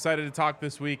 And I'm excited to talk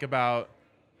this week about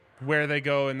where they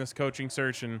go in this coaching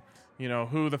search and,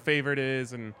 who the favorite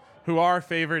is and who our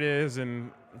favorite is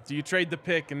and do you trade the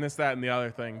pick and this, that, and the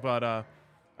other thing. But I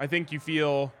think you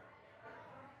feel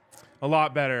a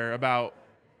lot better about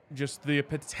just the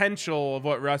potential of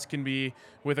what Russ can be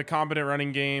with a competent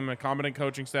running game, a competent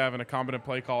coaching staff, and a competent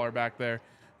play caller back there,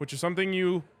 which is something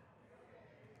you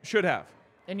should have.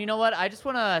 And you know what? I just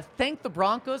want to thank the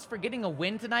Broncos for getting a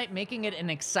win tonight, making it an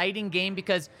exciting game,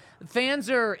 because fans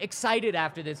are excited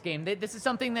after this game. This is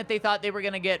something that they thought they were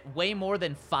going to get way more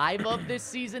than 5 of this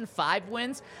season, 5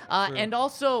 wins. And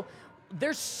also,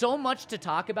 there's so much to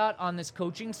talk about on this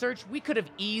coaching search. We could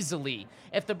have easily,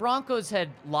 if the Broncos had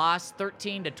lost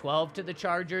 13-12 to the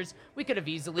Chargers, we could have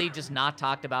easily just not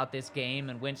talked about this game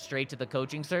and went straight to the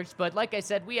coaching search. But like I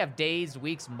said, we have days,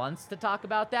 weeks, months to talk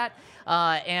about that.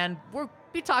 And we'll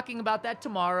be talking about that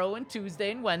tomorrow and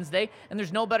Tuesday and Wednesday. And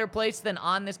there's no better place than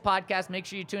on this podcast. Make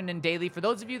sure you tune in daily. For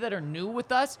those of you that are new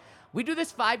with us, we do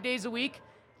this 5 days a week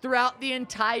throughout the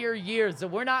entire year. So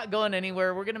we're not going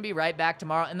anywhere. We're going to be right back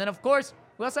tomorrow. And then, of course,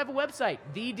 we also have a website,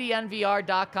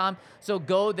 thednvr.com. So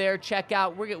go there, check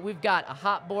out. We've got a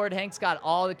hot board. Hank's got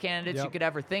all the candidates you could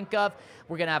ever think of.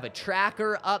 We're going to have a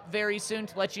tracker up very soon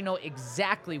to let you know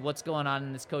exactly what's going on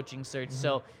in this coaching search. Mm-hmm.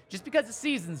 So just because the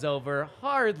season's over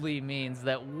hardly means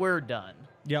that we're done.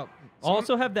 Yep.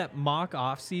 Also have that mock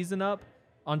off season up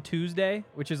on Tuesday,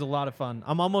 which is a lot of fun.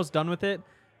 I'm almost done with it.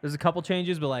 There's a couple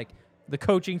changes, but the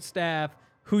coaching staff,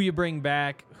 who you bring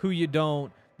back, who you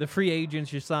don't, the free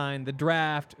agents you sign, the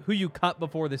draft, who you cut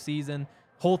before the season.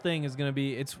 Whole thing is going to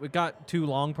be, it got too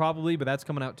long probably, but that's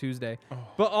coming out Tuesday. Oh.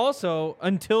 But also,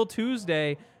 until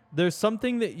Tuesday, there's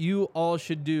something that you all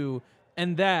should do,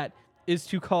 and that is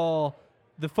to call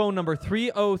the phone number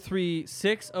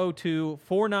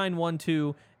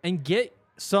 303-602-4912 and get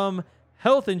some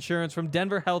health insurance from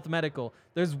Denver Health Medical.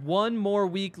 There's one more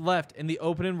week left in the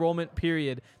open enrollment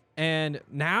period, and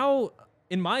now,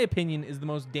 in my opinion, is the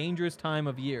most dangerous time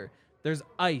of year. There's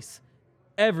ice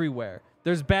everywhere.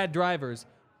 There's bad drivers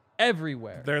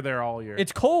everywhere. They're there all year.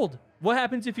 It's cold. What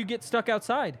happens if you get stuck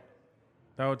outside?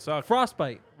 That would suck.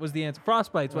 Frostbite was the answer.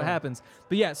 Frostbite's what happens.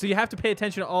 But yeah, so you have to pay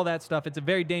attention to all that stuff. It's a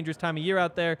very dangerous time of year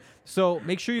out there. So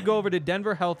make sure you go over to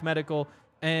Denver Health Medical.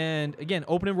 And again,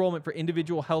 open enrollment for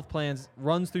individual health plans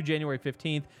runs through January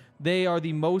 15th. They are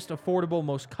the most affordable,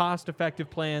 most cost-effective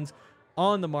plans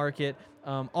on the market.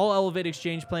 All Elevate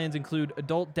Exchange plans include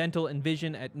adult, dental, and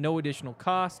vision at no additional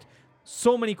cost.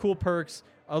 So many cool perks.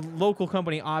 A local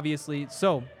company, obviously.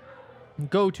 So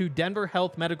go to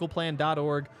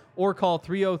denverhealthmedicalplan.org or call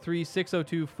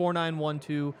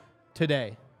 303-602-4912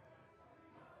 today.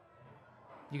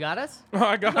 You got us? Oh,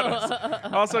 I got us.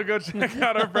 Also, go check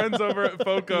out our friends over at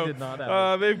FOCO. He did not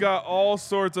have They've got all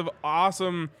sorts of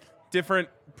awesome different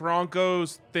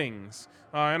Broncos things.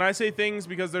 And I say things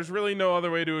because there's really no other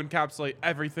way to encapsulate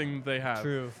everything that they have.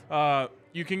 True.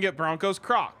 You can get Broncos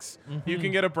Crocs. You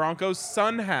can get a Broncos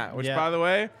sun hat, which, by the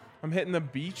way, I'm hitting the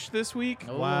beach this week.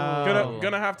 Wow.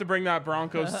 Gonna have to bring that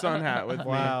Broncos sun hat with me.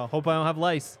 Wow. Hope I don't have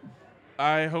lice.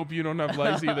 I hope you don't have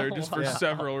lice either, just for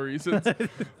several reasons.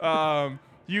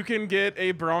 You can get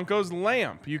a Broncos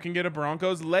lamp. You can get a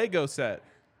Broncos Lego set.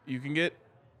 You can get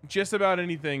just about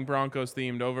anything Broncos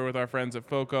themed over with our friends at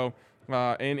FOCO.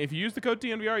 And if you use the code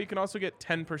DNVR, you can also get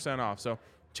 10% off. So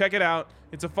check it out.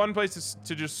 It's a fun place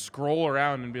to just scroll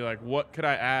around and be like, what could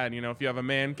I add? You know, if you have a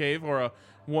man cave or a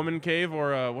woman cave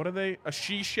or a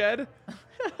she shed.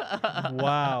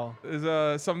 Wow.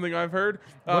 Is something I've heard.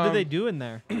 What do they do in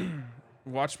there?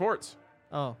 Watch sports.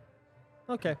 Oh.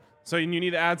 Okay. So you need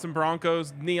to add some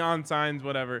Broncos, neon signs,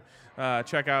 whatever.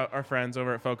 Check out our friends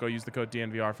over at FOCO. Use the code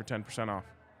DNVR for 10% off.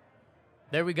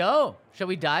 There we go. Shall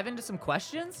we dive into some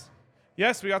questions?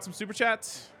 Yes, we got some super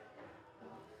chats.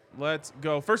 Let's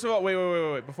go. First of all,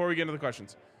 wait. Before we get into the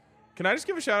questions, can I just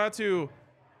give a shout out to,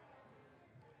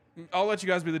 I'll let you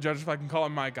guys be the judge if I can call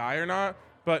him my guy or not,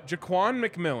 but Jaquan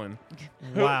McMillan.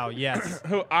 Wow, yes.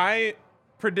 Who I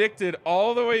predicted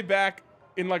all the way back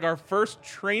in like our first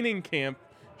training camp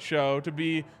show to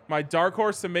be my dark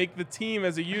horse to make the team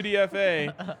as a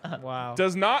UDFA. Wow.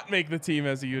 Does not make the team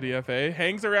as a UDFA.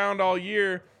 Hangs around all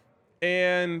year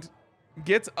and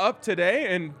gets up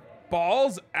today and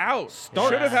balls out.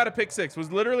 Should have had a pick six.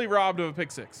 Was literally robbed of a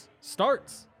pick six.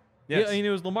 Starts. Yes. Yeah, I mean, it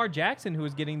was Lamar Jackson who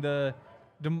was getting the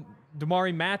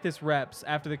Damari Mathis reps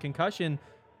after the concussion.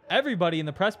 Everybody in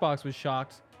the press box was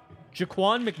shocked.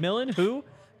 Jaquan McMillan, who?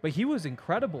 But he was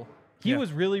incredible. He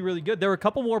was really, really good. There were a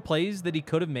couple more plays that he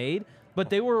could have made, but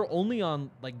they were only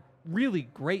on like really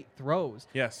great throws.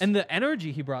 Yes. And the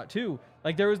energy he brought too.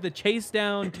 Like there was the chase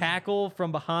down tackle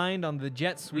from behind on the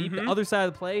jet sweep. The other side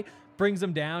of the play brings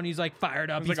him down. He's like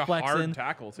fired up. It was He's like a flexing. hard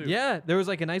tackle too. Yeah. There was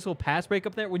like a nice little pass break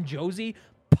up there when Jeudy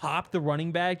popped the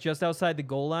running back just outside the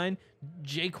goal line.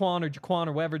 Jaquan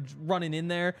or whatever running in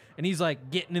there, and he's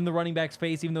like getting in the running back's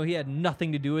face even though he had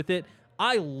nothing to do with it.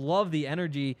 I love the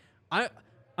energy.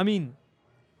 I mean,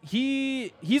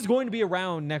 he's going to be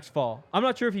around next fall. I'm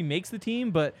not sure if he makes the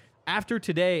team, but after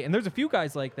today, and there's a few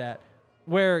guys like that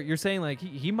where you're saying like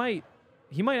he might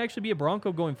actually be a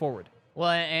Bronco going forward. Well,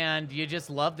 and you just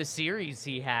love the series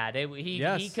he had.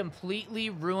 He completely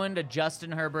ruined a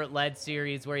Justin Herbert-led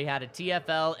series where he had a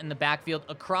TFL in the backfield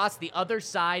across the other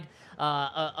side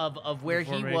of where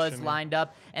he was lined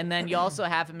up. And then you also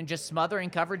have him in just smothering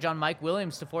coverage on Mike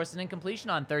Williams to force an incompletion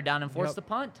on third down and force the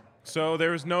punt. So there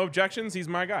was no objections. He's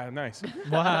my guy. Nice.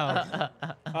 Wow.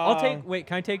 Can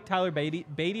I take Tyler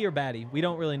Beatty or Batty? We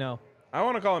don't really know. I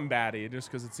want to call him Batty just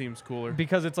because it seems cooler.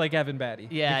 Because it's like Evan Batty.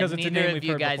 Yeah, because it's a name neither we've of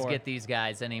you heard guys before. get these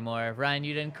guys anymore. Ryan,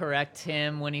 you didn't correct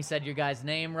him when he said your guy's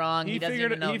name wrong. He doesn't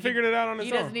even know. He figured it out on his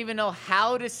own. He doesn't even know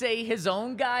how to say his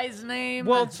own guy's name.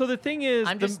 Well, so the thing is,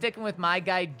 I'm just sticking with my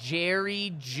guy,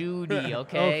 Jerry Jeudy,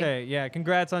 okay? Okay, yeah,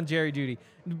 congrats on Jerry Jeudy.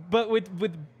 But with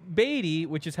Beatty,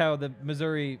 which is how the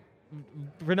Missouri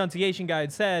pronunciation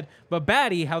guide said, but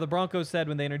Batty, how the Broncos said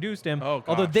when they introduced him,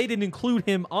 although they didn't include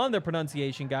him on their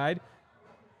pronunciation guide.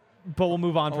 But we'll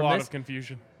move on from this. A lot of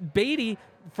confusion. Beatty,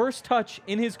 first touch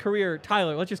in his career,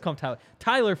 Tyler, let's just call him Tyler.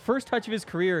 Tyler, first touch of his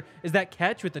career is that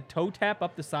catch with the toe tap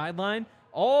up the sideline,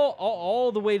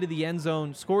 all the way to the end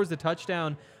zone, scores the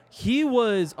touchdown. He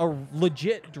was a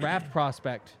legit draft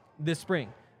prospect this spring.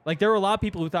 Like, there were a lot of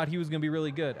people who thought he was going to be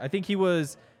really good. I think he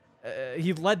was,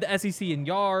 he led the SEC in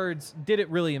yards, did it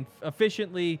really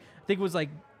efficiently. I think it was like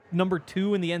number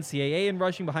 2 in the NCAA in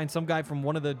rushing behind some guy from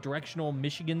one of the directional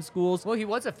Michigan schools. Well, he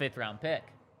was a 5th-round pick.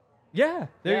 Yeah,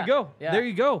 there you go. Yeah. There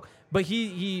you go. But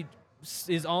he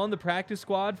is on the practice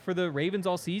squad for the Ravens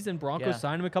all season. Broncos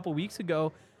signed him a couple weeks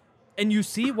ago. And you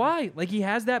see why. Like, he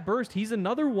has that burst. He's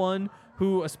another one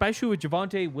who, especially with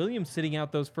Javonte Williams sitting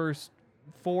out those first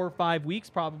 4 or 5 weeks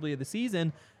probably of the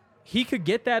season, he could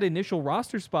get that initial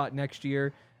roster spot next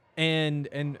year.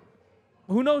 And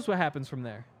who knows what happens from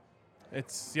there.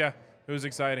 It was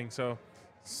exciting. So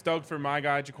stoked for my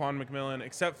guy, Jaquan McMillan,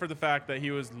 except for the fact that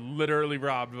he was literally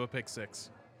robbed of a pick six.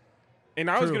 And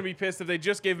I was going to be pissed if they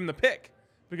just gave him the pick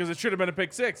because it should have been a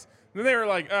pick six. And then they were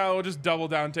like, oh, we'll just double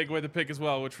down, take away the pick as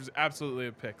well, which was absolutely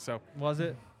a pick. So was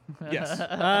it? Yes.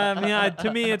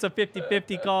 To me, it's a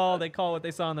 50-50 call. They call what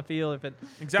they saw on the field.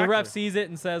 If the ref sees it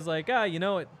and says like,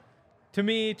 to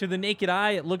me, to the naked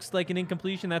eye, it looks like an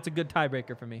incompletion. That's a good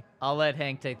tiebreaker for me. I'll let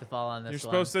Hank take the fall on this You're one.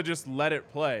 supposed to just let it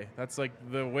play. That's like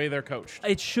the way they're coached.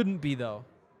 It shouldn't be, though.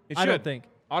 It I should. don't think.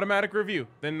 Automatic review.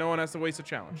 Then no one has to waste a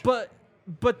challenge. But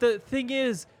the thing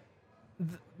is,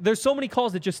 there's so many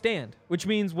calls that just stand, which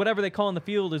means whatever they call on the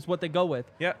field is what they go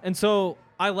with. Yeah. And so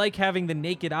I like having the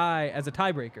naked eye as a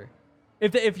tiebreaker.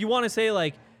 If you want to say,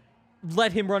 like,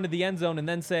 let him run to the end zone and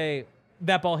then say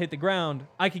that ball hit the ground,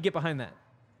 I could get behind that.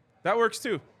 That works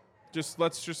too.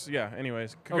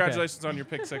 Anyways, congratulations on your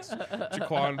pick six,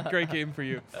 Jaquan. Great game for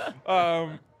you.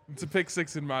 It's a pick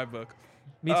six in my book.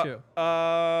 Me too.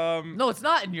 No, it's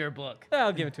not in your book.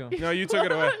 I'll give it to him. No, you took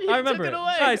it away. I remember took it it.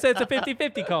 away. I said it's a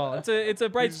 50-50 call. It's a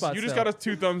bright spot. You just still. got us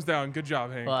 2 thumbs down. Good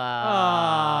job, Hank.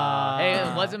 Wow. Hey,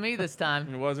 it wasn't me this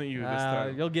time. It wasn't you this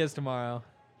time. You'll get us tomorrow.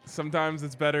 Sometimes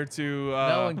it's better to.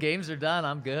 No, when games are done,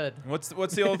 I'm good. What's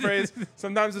the old phrase?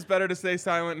 Sometimes it's better to stay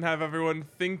silent and have everyone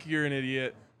think you're an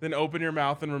idiot than open your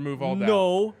mouth and remove all doubt.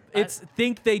 No, it's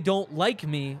think they don't like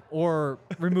me or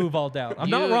remove all doubt. I'm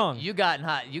not wrong. You got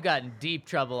in deep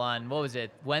trouble on, what was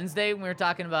it, Wednesday when we were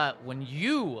talking about, when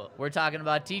you were talking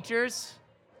about teachers?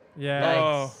 Yeah.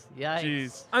 Oh,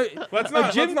 Yikes. jeez. Let's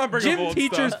not bring up old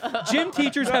stuff. Gym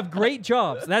teachers have great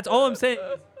jobs. That's all I'm saying.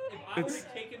 It's-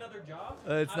 Take another job.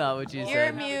 That's not what you You're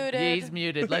said. muted. Yeah, he's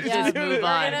muted. Let's Yeah, just we're move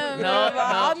on. gonna move No, on.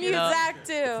 I'll no, mute no. Zach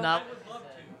too. It's not.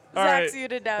 All Zach's right,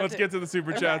 muted now let's too. get to the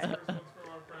super chats. From our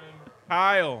friend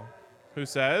Kyle, who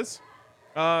says,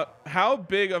 how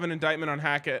big of an indictment on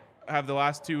Hackett have the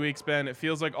last 2 weeks been? It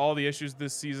feels like all the issues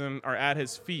this season are at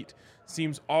his feet.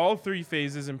 Seems all 3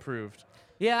 phases improved.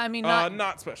 Yeah, I mean,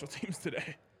 Not special teams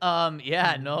today.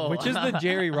 yeah, no. Which is the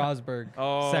Jerry Rosberg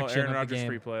Oh, section Aaron of the Rodgers game.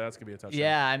 free play. That's gonna be a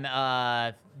touchdown.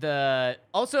 Yeah,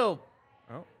 also,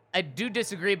 Oh. I do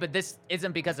disagree, but this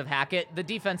isn't because of Hackett. The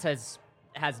defense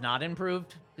has not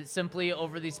improved simply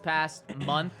over these past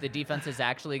month. The defense has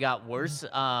actually got worse.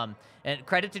 And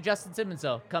credit to Justin Simmons,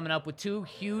 though, coming up with 2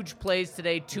 huge plays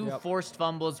today, 2 forced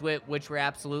fumbles, which were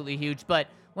absolutely huge. But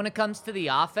when it comes to the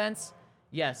offense,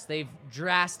 yes, they've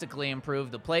drastically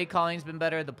improved. The play calling's been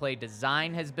better. The play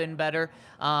design has been better.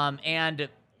 And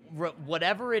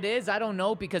whatever it is, I don't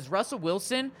know, because Russell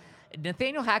Wilson,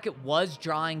 Nathaniel Hackett was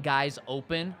drawing guys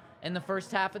open in the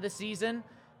first half of the season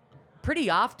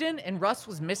pretty often, and Russ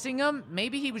was missing them.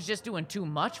 Maybe he was just doing too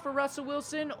much for Russell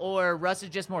Wilson, or Russ is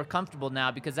just more comfortable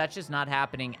now because that's just not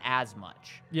happening as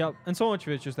much. Yep, and so much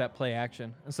of it's just that play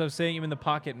action. Instead of sitting him in the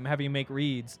pocket and having him make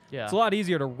reads, Yeah. it's a lot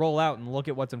easier to roll out and look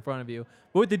at what's in front of you.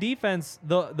 But with the defense,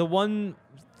 the one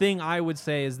thing I would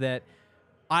say is that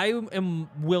I am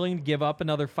willing to give up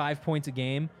another 5 points a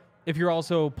game if you're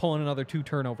also pulling another 2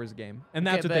 turnovers a game, and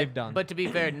that's what they've done. But to be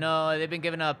fair, no, they've been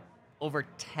giving up over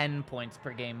 10 points per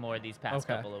game more these past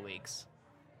couple of weeks.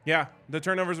 Yeah, the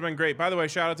turnovers have been great. By the way,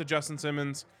 shout out to Justin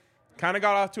Simmons. Kind of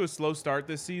got off to a slow start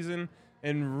this season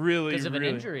and really, Because of an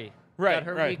injury. Right, Got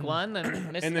hurt right. week 1,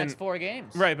 then missed the next 4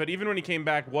 games. Right, but even when he came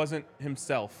back, wasn't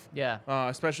himself. Yeah.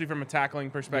 Especially from a tackling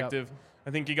perspective.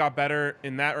 I think he got better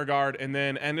in that regard and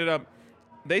then ended up,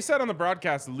 they said on the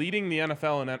broadcast, leading the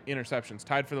NFL in interceptions,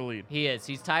 tied for the lead. He is.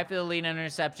 He's tied for the lead in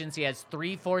interceptions. He has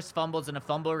 3 forced fumbles and a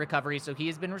fumble recovery, so he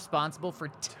has been responsible for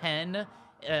 10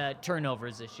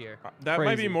 turnovers this year. That might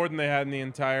be Crazy. more than they had in the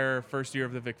entire first year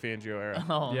of the Vic Fangio era.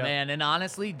 Oh, Yep. man. And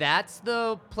honestly, that's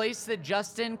the place that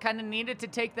Justin kind of needed to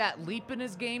take that leap in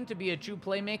his game to be a true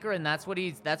playmaker, and that's what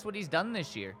he's done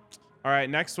this year. All right,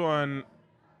 next one,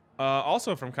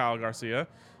 also from Kyle Garcia,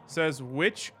 says,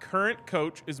 which current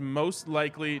coach is most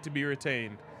likely to be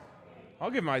retained? I'll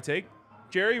give my take.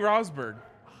 Jerry Rosberg.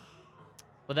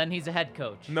 Well, then he's a head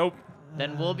coach. Nope.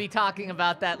 Then we'll be talking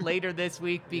about that later this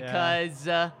week because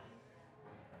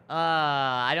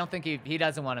I don't think he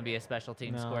doesn't want to be a special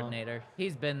teams No. coordinator.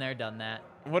 He's been there, done that.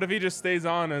 What if he just stays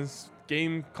on as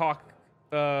Gamecock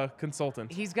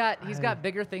consultant? He's got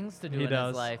bigger things to do He in does.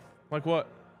 his life. Like what?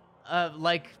 Well,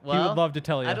 he would love to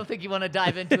tell you. I don't think you want to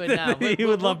dive into it now. He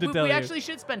would love to tell we you. actually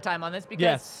should spend time on this because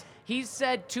Yes. he's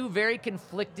said 2 very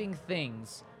conflicting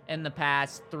things in the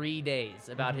past 3 days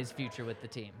about his future with the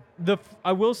team.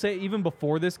 I will say, even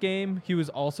before this game, he was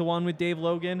also on with Dave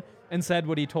Logan and said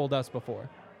what he told us before,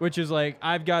 which is like,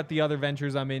 I've got the other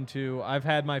ventures I'm into. I've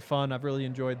had my fun. I've really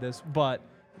enjoyed this, but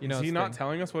you know, Is he it's not thing.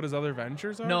 telling us what his other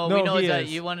ventures are? No, No, we know he it's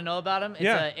is. you want to know about him?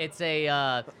 Yeah. It's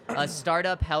a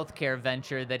startup healthcare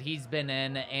venture that he's been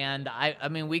in, and I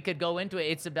mean we could go into it.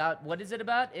 It's about, what is it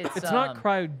about? It's not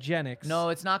cryogenics. No,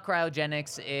 it's not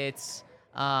cryogenics. It's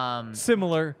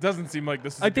Similar. Doesn't seem like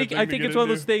this is I a good think thing I to think get it's one of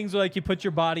into. those things where, like, you put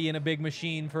your body in a big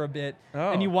machine for a bit,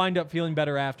 Oh. and you wind up feeling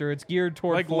better after. It's geared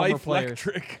toward Like former Life players.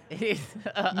 Electric.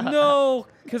 No,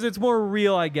 because it's more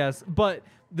real, I guess. But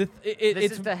This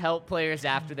it's is to help players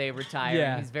after they retire.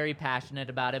 Yeah. And he's very passionate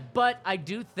about it. But I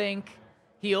do think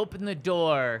he opened the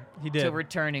door He did. to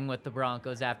returning with the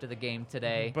Broncos after the game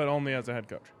today. But only as a head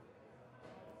coach.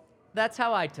 That's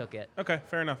how I took it. Okay,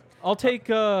 fair enough. I'll take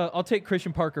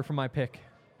Christian Parker for my pick.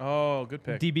 Oh, good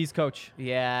pick. DB's coach.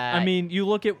 Yeah. I mean, you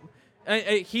look at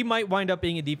he might wind up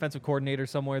being a defensive coordinator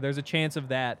somewhere. There's a chance of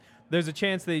that. There's a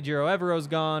chance that Jiro Evero's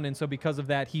gone, and so because of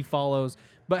that, he follows.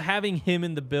 But having him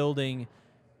in the building,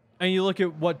 and you look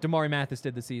at what Damari Mathis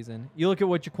did this season. You look at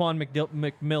what Jaquan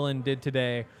McMillan did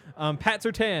today. Pat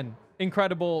Surtain,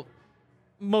 incredible.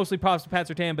 Mostly props to Pat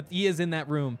Surtain, but he is in that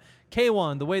room.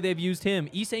 K1, the way they've used him.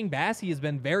 Isang Bassi has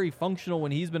been very functional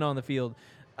when he's been on the field.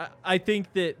 I think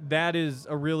that is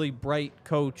a really bright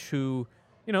coach who,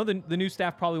 the new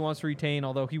staff probably wants to retain,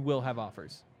 although he will have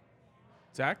offers.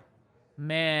 Zach?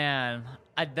 Man,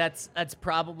 that's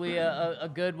probably a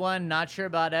good one. Not sure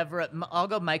about Everett. I'll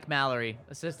go Mike Mallory,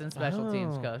 assistant special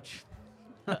teams coach.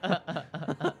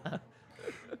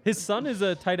 His son is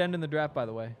a tight end in the draft, by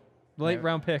the way. Late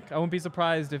round pick. I wouldn't be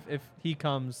surprised if he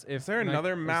comes. Is there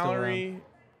another Mallory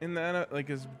in the NFL? Like,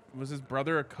 was his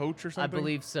brother a coach or something? I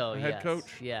believe so. Head coach?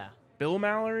 Yeah. Bill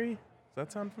Mallory? Does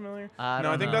that sound familiar?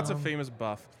 I think that's a famous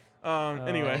buff. I think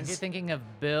Anyways. you're thinking of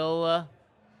Bill.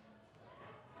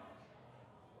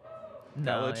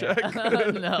 No.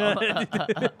 Belichick. No.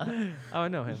 Oh, I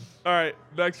know him. All right,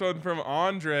 next one from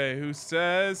Andre, who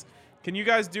says, can you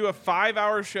guys do a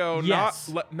 5-hour show?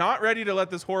 Yes. Not ready to let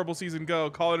this horrible season go.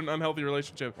 Call it an unhealthy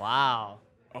relationship. Wow.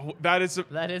 Oh, that is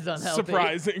unhealthy.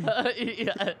 surprising.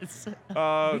 Yes.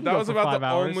 That go was for about 5 the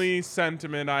hours. only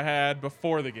sentiment I had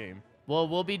before the game. Well,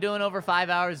 we'll be doing over 5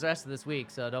 hours the rest of this week,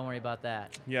 so don't worry about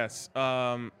that. Yes.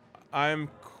 I'm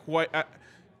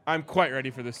quite ready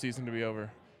for this season to be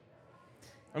over.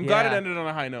 I'm glad it ended on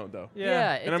a high note, though.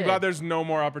 Yeah, And I'm glad there's no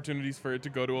more opportunities for it to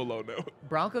go to a low note.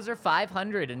 Broncos are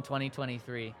 500 in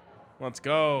 2023. Let's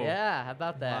go. Yeah, how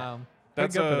about that? Wow.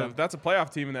 That's Good for them. a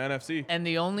playoff team in the NFC. And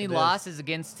the only loss is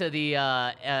against to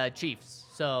the Chiefs,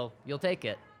 so you'll take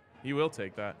it. You will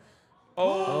take that.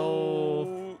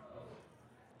 Oh.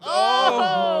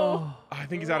 I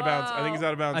think he's out of bounds.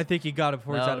 I think he got it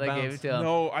before he's No, out of they bounds. gave it to him.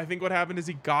 No, I think what happened is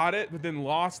he got it, but then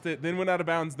lost it, then went out of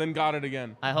bounds, then got it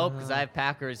again. I hope, because I have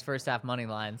Packers first half money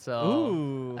line, so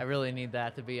Ooh. I really need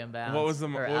that to be in bounds. What was the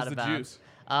or what out was of the bounds. juice?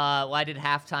 Well, I did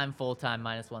halftime, full time,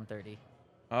 minus 130.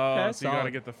 Oh, Okay, so you got to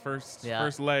solid. get the first Yeah.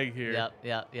 first leg here.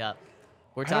 Yep.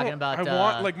 We're I talking don't- about. I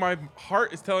want, like, my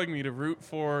heart is telling me to root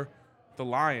for the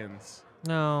Lions.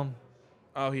 No.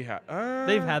 Oh, he had.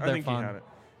 They've had I their think fun. He had it.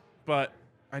 But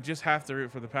I just have to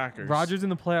root for the Packers. Rodgers in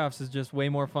the playoffs is just way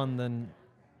more fun than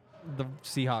the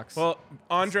Seahawks. Well,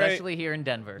 Andre, especially here in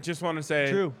Denver. just want to say,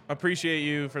 True. appreciate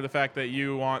you for the fact that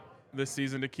you want this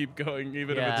season to keep going,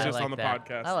 even if it's I just like on the that.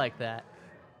 podcast. I like that.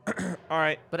 All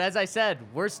right, But as I said,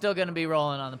 we're still going to be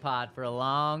rolling on the pod for a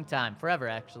long time, forever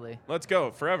actually. let's go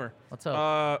forever. Let's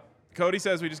hope. Cody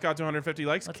says we just got to 150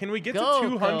 likes. Let's Can we get go, to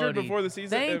 200 Cody. before the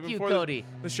season? Thank you, before Cody.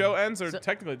 The show ends, or So-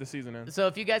 technically the season ends. So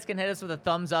if you guys can hit us with a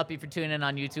thumbs up if you're tuning in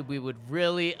on YouTube, we would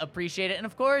really appreciate it. And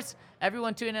of course,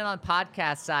 everyone tuning in on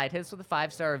podcast side, hit us with a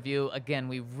 5-star review. Again,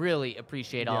 we really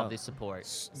appreciate all of the support.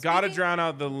 Got to drown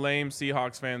out the lame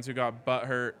Seahawks fans who got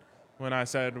butthurt when I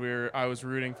said I was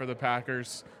rooting for the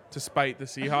Packers to spite the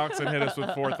Seahawks and hit us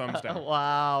with 4 thumbs down.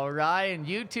 Wow, Ryan,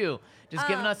 you too. Just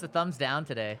giving us the thumbs down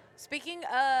today. Speaking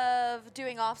of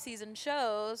doing off-season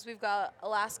shows, we've got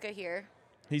Alaska here.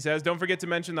 He says, don't forget to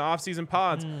mention the off-season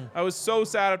pods. I was so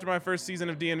sad after my first season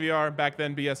of DNVR, back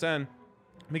then BSN,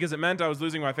 because it meant I was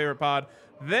losing my favorite pod.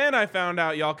 Then I found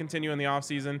out y'all continue in the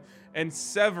off-season, and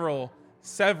several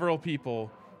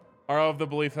people are of the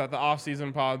belief that the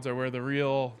off-season pods are where the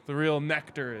real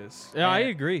nectar is. yeah, I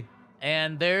agree.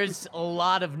 And there's a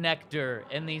lot of nectar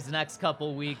in these next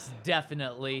couple weeks,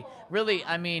 definitely. Really,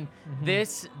 I mean,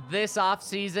 this off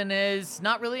season is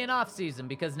not really an off season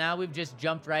because now we've just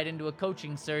jumped right into a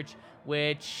coaching search,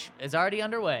 which is already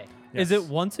underway. Yes. Is it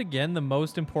once again the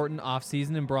most important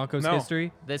offseason in Broncos No.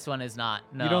 history? This one is not.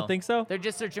 No. You don't think so? They're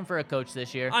just searching for a coach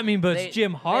this year. I mean, but They- it's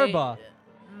Jim Harbaugh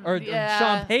or yeah.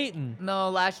 Sean Payton.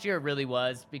 No, last year it really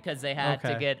was because they had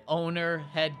to Okay. get owner,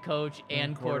 head coach,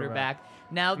 and quarterback.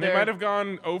 Now They they're might have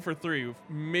gone 0 for 3,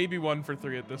 maybe 1 for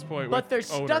 3 at this point. But they're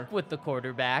with owner. stuck with the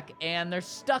quarterback, and they're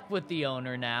stuck with the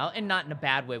owner now, and not in a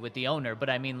bad way with the owner, but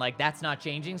I mean, like, that's not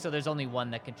changing, so there's only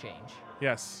one that can change.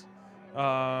 Yes. So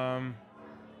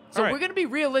All right. we're going to be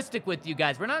realistic with you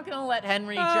guys. We're not going to let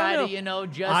Henry try no.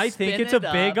 to, just I think spin it's a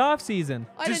it big up. offseason.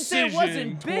 I didn't say it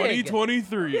wasn't big.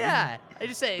 2023. Yeah, I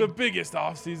just say The biggest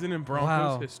offseason in Broncos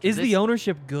Wow. history. Is the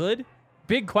ownership good?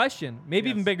 Big question. Maybe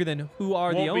even Yes. bigger than who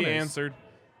are Won't the owners. be answered.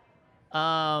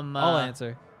 I'll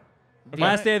answer. the-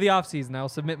 Last day of the offseason, I'll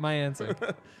submit my answer.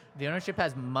 The ownership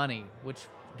has money, which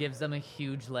gives them a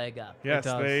huge leg up. Yes,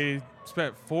 they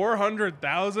spent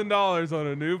 $400,000 on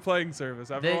a new playing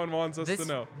service. Everyone wants us to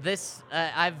know.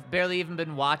 I've barely even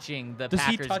been watching the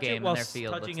Packers game in their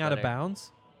field. Touching out of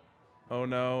bounds? Oh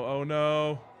no! Oh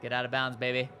no! Get out of bounds,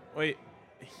 baby. Wait,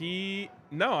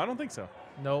 No, I don't think so.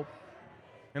 Nope.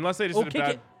 Unless they just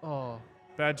did a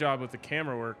bad job with the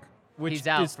camera work. He's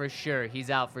out for sure. He's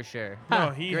out for sure. No,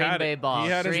 he Green had Bay it. ball. He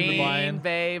had Green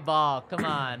Bay ball. Come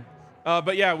on.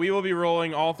 But yeah, we will be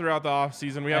rolling all throughout the off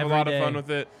season. We have Every a lot day. of fun with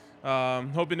it.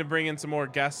 Hoping to bring in some more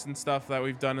guests and stuff that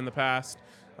we've done in the past.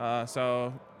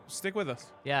 So stick with us.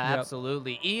 Yeah, Yep.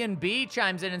 absolutely. Ian B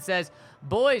chimes in and says,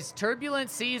 boys, turbulent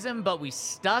season, but we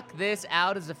stuck this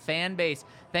out as a fan base.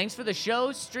 Thanks for the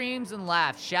show, streams, and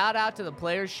laughs. Shout out to the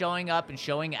players showing up and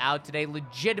showing out today.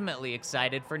 Legitimately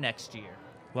excited for next year.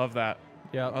 Love that.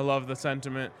 Yeah. I love the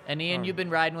sentiment. And Ian, you've been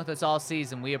riding with us all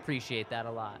season. We appreciate that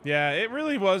a lot. Yeah, it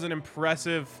really was an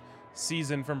impressive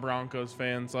season from Broncos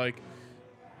fans. Like,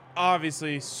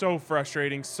 obviously, so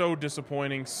frustrating, so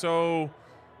disappointing, so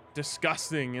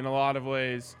disgusting in a lot of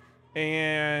ways.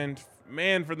 And,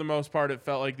 man, for the most part, it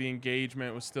felt like the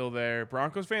engagement was still there.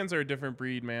 Broncos fans are a different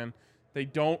breed, man. They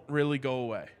don't really go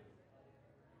away.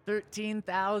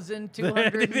 13,202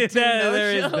 There is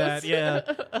no-shows. that, yeah.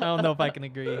 I don't know if I can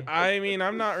agree. I mean,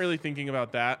 I'm not really thinking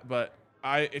about that, but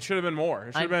it should have been more.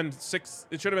 It should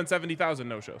have been 70,000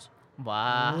 no-shows.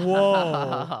 Wow.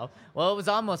 Whoa. Well, it was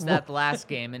almost that the last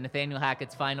game in Nathaniel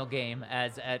Hackett's final game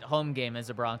at home game as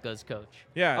a Broncos coach.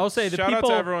 Yeah, I'll say shout out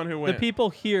to everyone who went. The people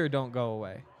here don't go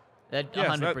away. That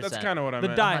Yes, 100%. that's kind of what I The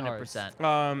meant. diehards.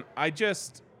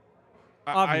 100%.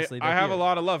 Obviously, I they're have here. a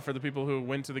lot of love for the people who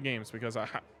went to the games because I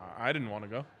didn't want to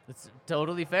go. It's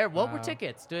totally fair. What were Wow.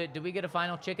 tickets? Did we get a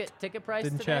final ticket price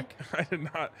Didn't today? check.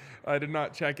 I did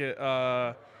not check it.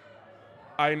 I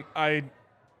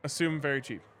assume very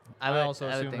cheap, I would also I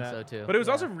would assume think that. so too. but it was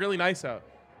also really nice out.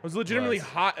 It was legitimately Was.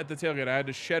 hot at the tailgate. I had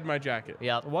to shed my jacket.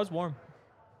 Yep. It was warm.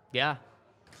 Yeah.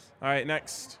 All right,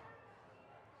 next.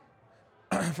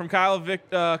 From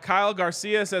Kyle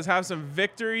Garcia says, have some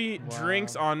victory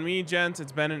drinks on me, gents.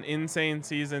 It's been an insane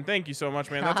season. Thank you so much,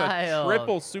 man. That's a Kyle.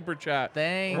 triple super chat.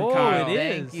 Thank from you. Kyle. it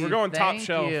Thank is. you. We're going top Thank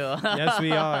shelf. you. Yes,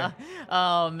 we are.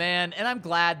 Oh, man. And I'm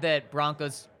glad that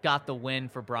Broncos got the win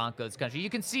for Broncos country. You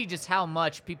can see just how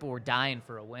much people were dying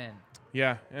for a win.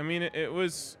 Yeah, I mean, it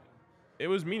was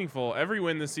meaningful. Every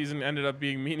win this season ended up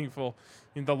being meaningful.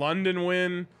 The London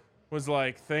win was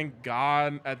like, thank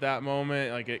God at that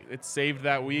moment. Like, it saved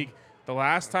that week. The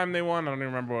last time they won, I don't even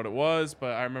remember what it was, but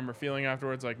I remember feeling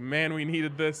afterwards like, man, we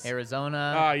needed this.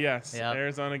 Arizona. Yes, Yep.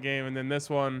 Arizona game. And then this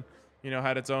one,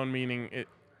 had its own meaning.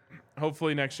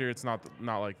 Hopefully next year it's not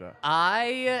like that.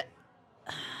 I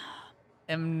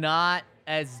am not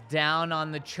as down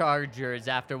on the Chargers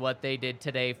after what they did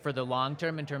today for the long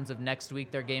term in terms of next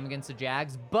week, their game against the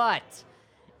Jags. But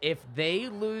if they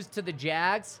lose to the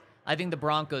Jags, I think the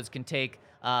Broncos can take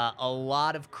a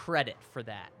lot of credit for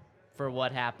that, for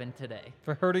what happened today.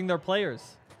 For hurting their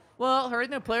players. Well, hurting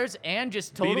their players and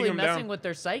just Beating totally them messing down. with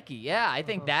their psyche. Yeah, I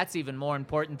think that's even more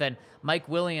important than Mike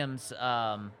Williams,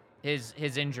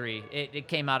 his injury. It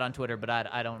came out on Twitter, but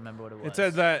I don't remember what it was. It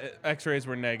said that X-rays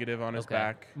were negative on his Okay.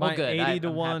 back. Well, My good. 80 to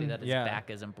I'm 1. happy that his Yeah. back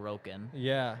isn't broken.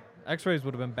 Yeah. X-rays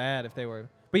would have been bad if they were.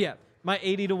 But yeah, my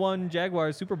 80 to 1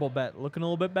 Jaguars Super Bowl bet looking a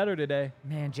little bit better today.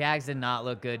 Man, Jags did not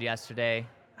look good yesterday.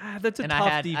 That's a And tough I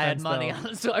had defense, money though. on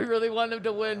it, so I really wanted them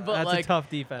to win. But That's like, a tough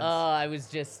defense. I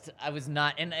was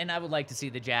not, and I would like to see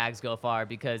the Jags go far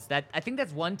because I think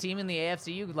that's one team in the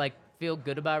AFC you could like feel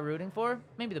good about rooting for.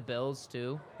 Maybe the Bills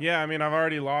too. Yeah, I mean, I've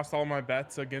already lost all my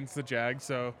bets against the Jags,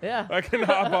 so Yeah. I can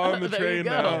hop on the There you train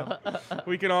now.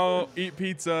 We can all eat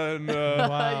pizza and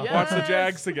Wow. watch the Yes.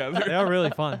 Jags together. They are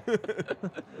really fun.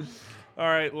 All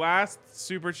right, last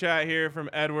super chat here from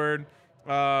Edward,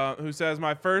 who says,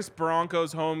 my first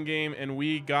Broncos home game, and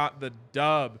we got the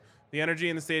dub. The energy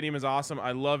in the stadium is awesome.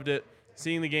 I loved it.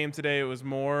 Seeing the game today, it was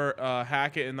more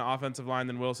Hackett in the offensive line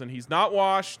than Wilson. He's not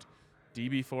washed.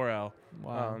 DB4L.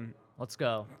 Wow. Let's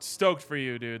go. Stoked for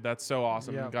you, dude. That's so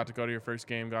awesome. Yeah. You got to go to your first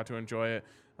game, got to enjoy it.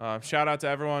 Shout out to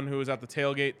everyone who was at the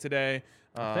tailgate today.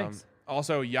 Thanks.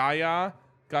 Also, Yaya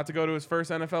got to go to his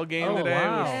first NFL game Oh, today.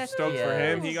 wow. Was Heck stoked for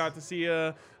him. yes. He got to see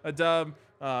a dub.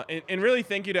 And really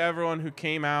thank you to everyone who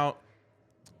came out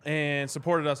and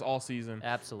supported us all season.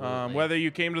 Absolutely. Whether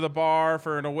you came to the bar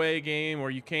for an away game,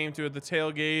 or you came to the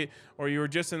tailgate, or you were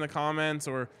just in the comments,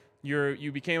 or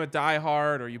you became a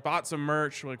diehard, or you bought some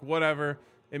merch, like whatever.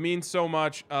 It means so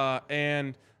much.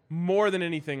 And more than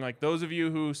anything, like those of you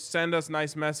who send us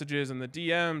nice messages in the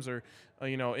DMs or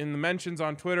in the mentions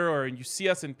on Twitter, or you see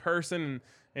us in person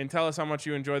and tell us how much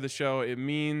you enjoy the show. It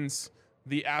means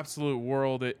the absolute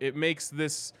world. It makes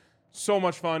this so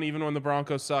much fun, even when the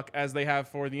Broncos suck, as they have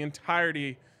for the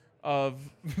entirety of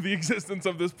the existence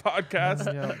of this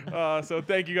podcast. So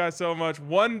thank you guys so much.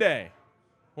 One day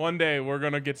we're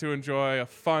going to get to enjoy a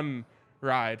fun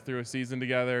ride through a season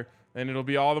together, and it'll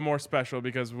be all the more special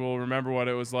because we'll remember what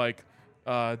it was like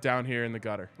down here in the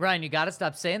gutter. Ryan, you got to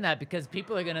stop saying that because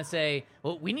people are going to say,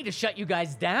 well, we need to shut you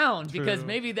guys down because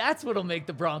maybe that's what'll make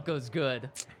the Broncos good.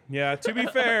 Yeah, to be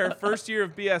fair, first year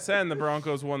of BSN, the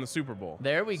Broncos won the Super Bowl.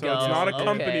 There we so go. It's not a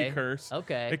company curse.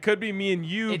 Okay. It could be me and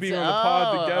you being on the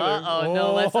pod together.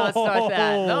 No, let's not start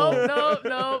that.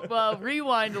 No. Well,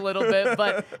 rewind a little bit.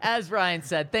 But as Ryan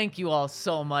said, thank you all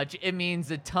so much. It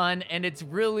means a ton, and it's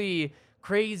really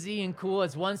crazy and cool.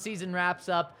 As one season wraps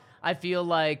up, I feel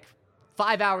like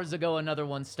 5 hours ago another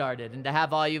one started, and to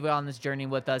have all you on this journey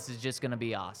with us is just going to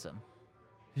be awesome.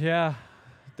 Yeah,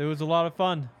 it was a lot of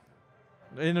fun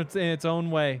in its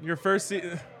own way. Your first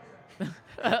season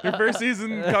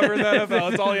covering the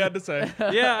NFL. That's all you had to say.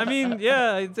 Yeah, I mean,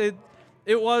 yeah,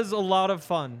 it was a lot of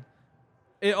fun.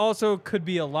 It also could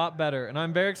be a lot better, and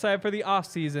I'm very excited for the off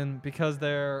season because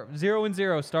they're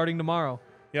 0-0 starting tomorrow.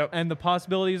 Yep. And the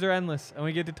possibilities are endless, and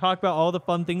we get to talk about all the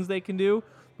fun things they can do.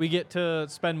 We get to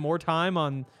spend more time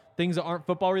on things that aren't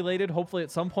football related. Hopefully, at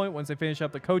some point, once they finish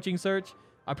up the coaching search,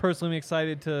 I personally am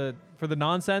excited for the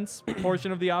nonsense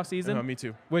portion of the off season. Me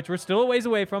too. Which we're still a ways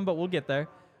away from, but we'll get there.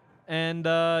 And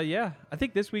yeah, I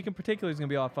think this week in particular is gonna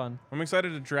be a lot of fun. I'm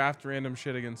excited to draft random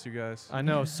shit against you guys. I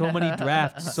know, so many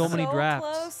drafts, so many drafts.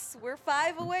 Close. We're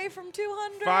 5 away from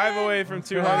 200. 5 away from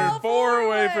 200. 4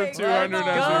 away from 200 as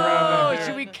we round up here.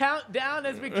 Should we count down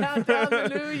as we count down the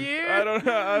new year? I don't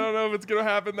know if it's gonna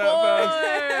happen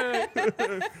that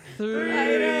fast. 3,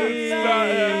 It's not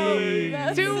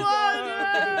happening. 200.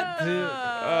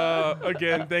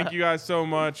 Again, thank you guys so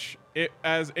much.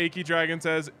 As Aki Dragon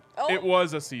says, it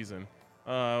was a season.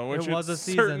 Which it was a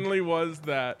season. Certainly was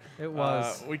that. It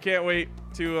was. We can't wait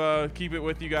to keep it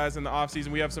with you guys in the off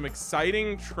season. We have some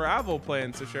exciting travel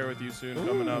plans to share with you soon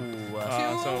coming up.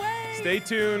 So stay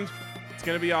tuned. It's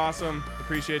going to be awesome.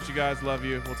 Appreciate you guys. Love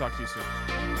you. We'll talk to you soon.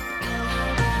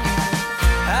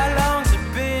 How long's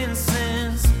it been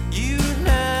since you and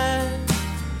I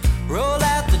rolled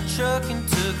out the truck and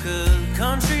took a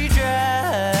country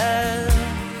drive?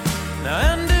 Now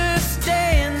I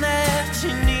understand that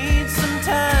you need some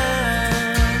time.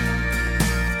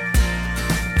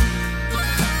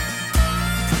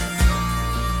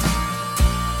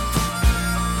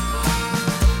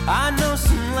 I know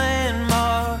some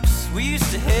landmarks we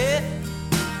used to hit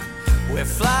where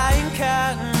flying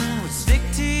cotton would stick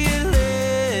to your lips.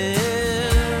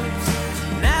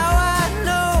 Now I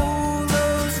know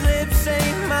those lips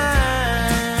ain't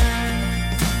mine.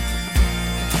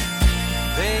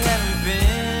 They haven't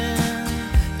been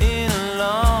in a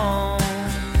long,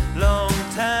 long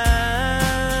time.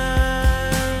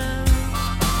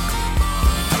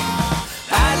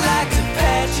 I'd like to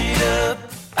patch it up.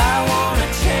 I wanna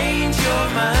change your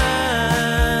mind.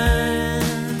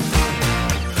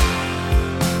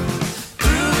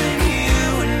 Proving you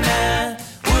and I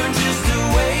were just a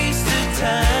waste of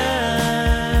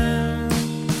time.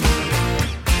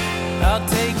 I'll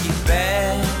take you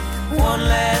back one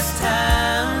last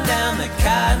time down the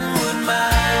cotton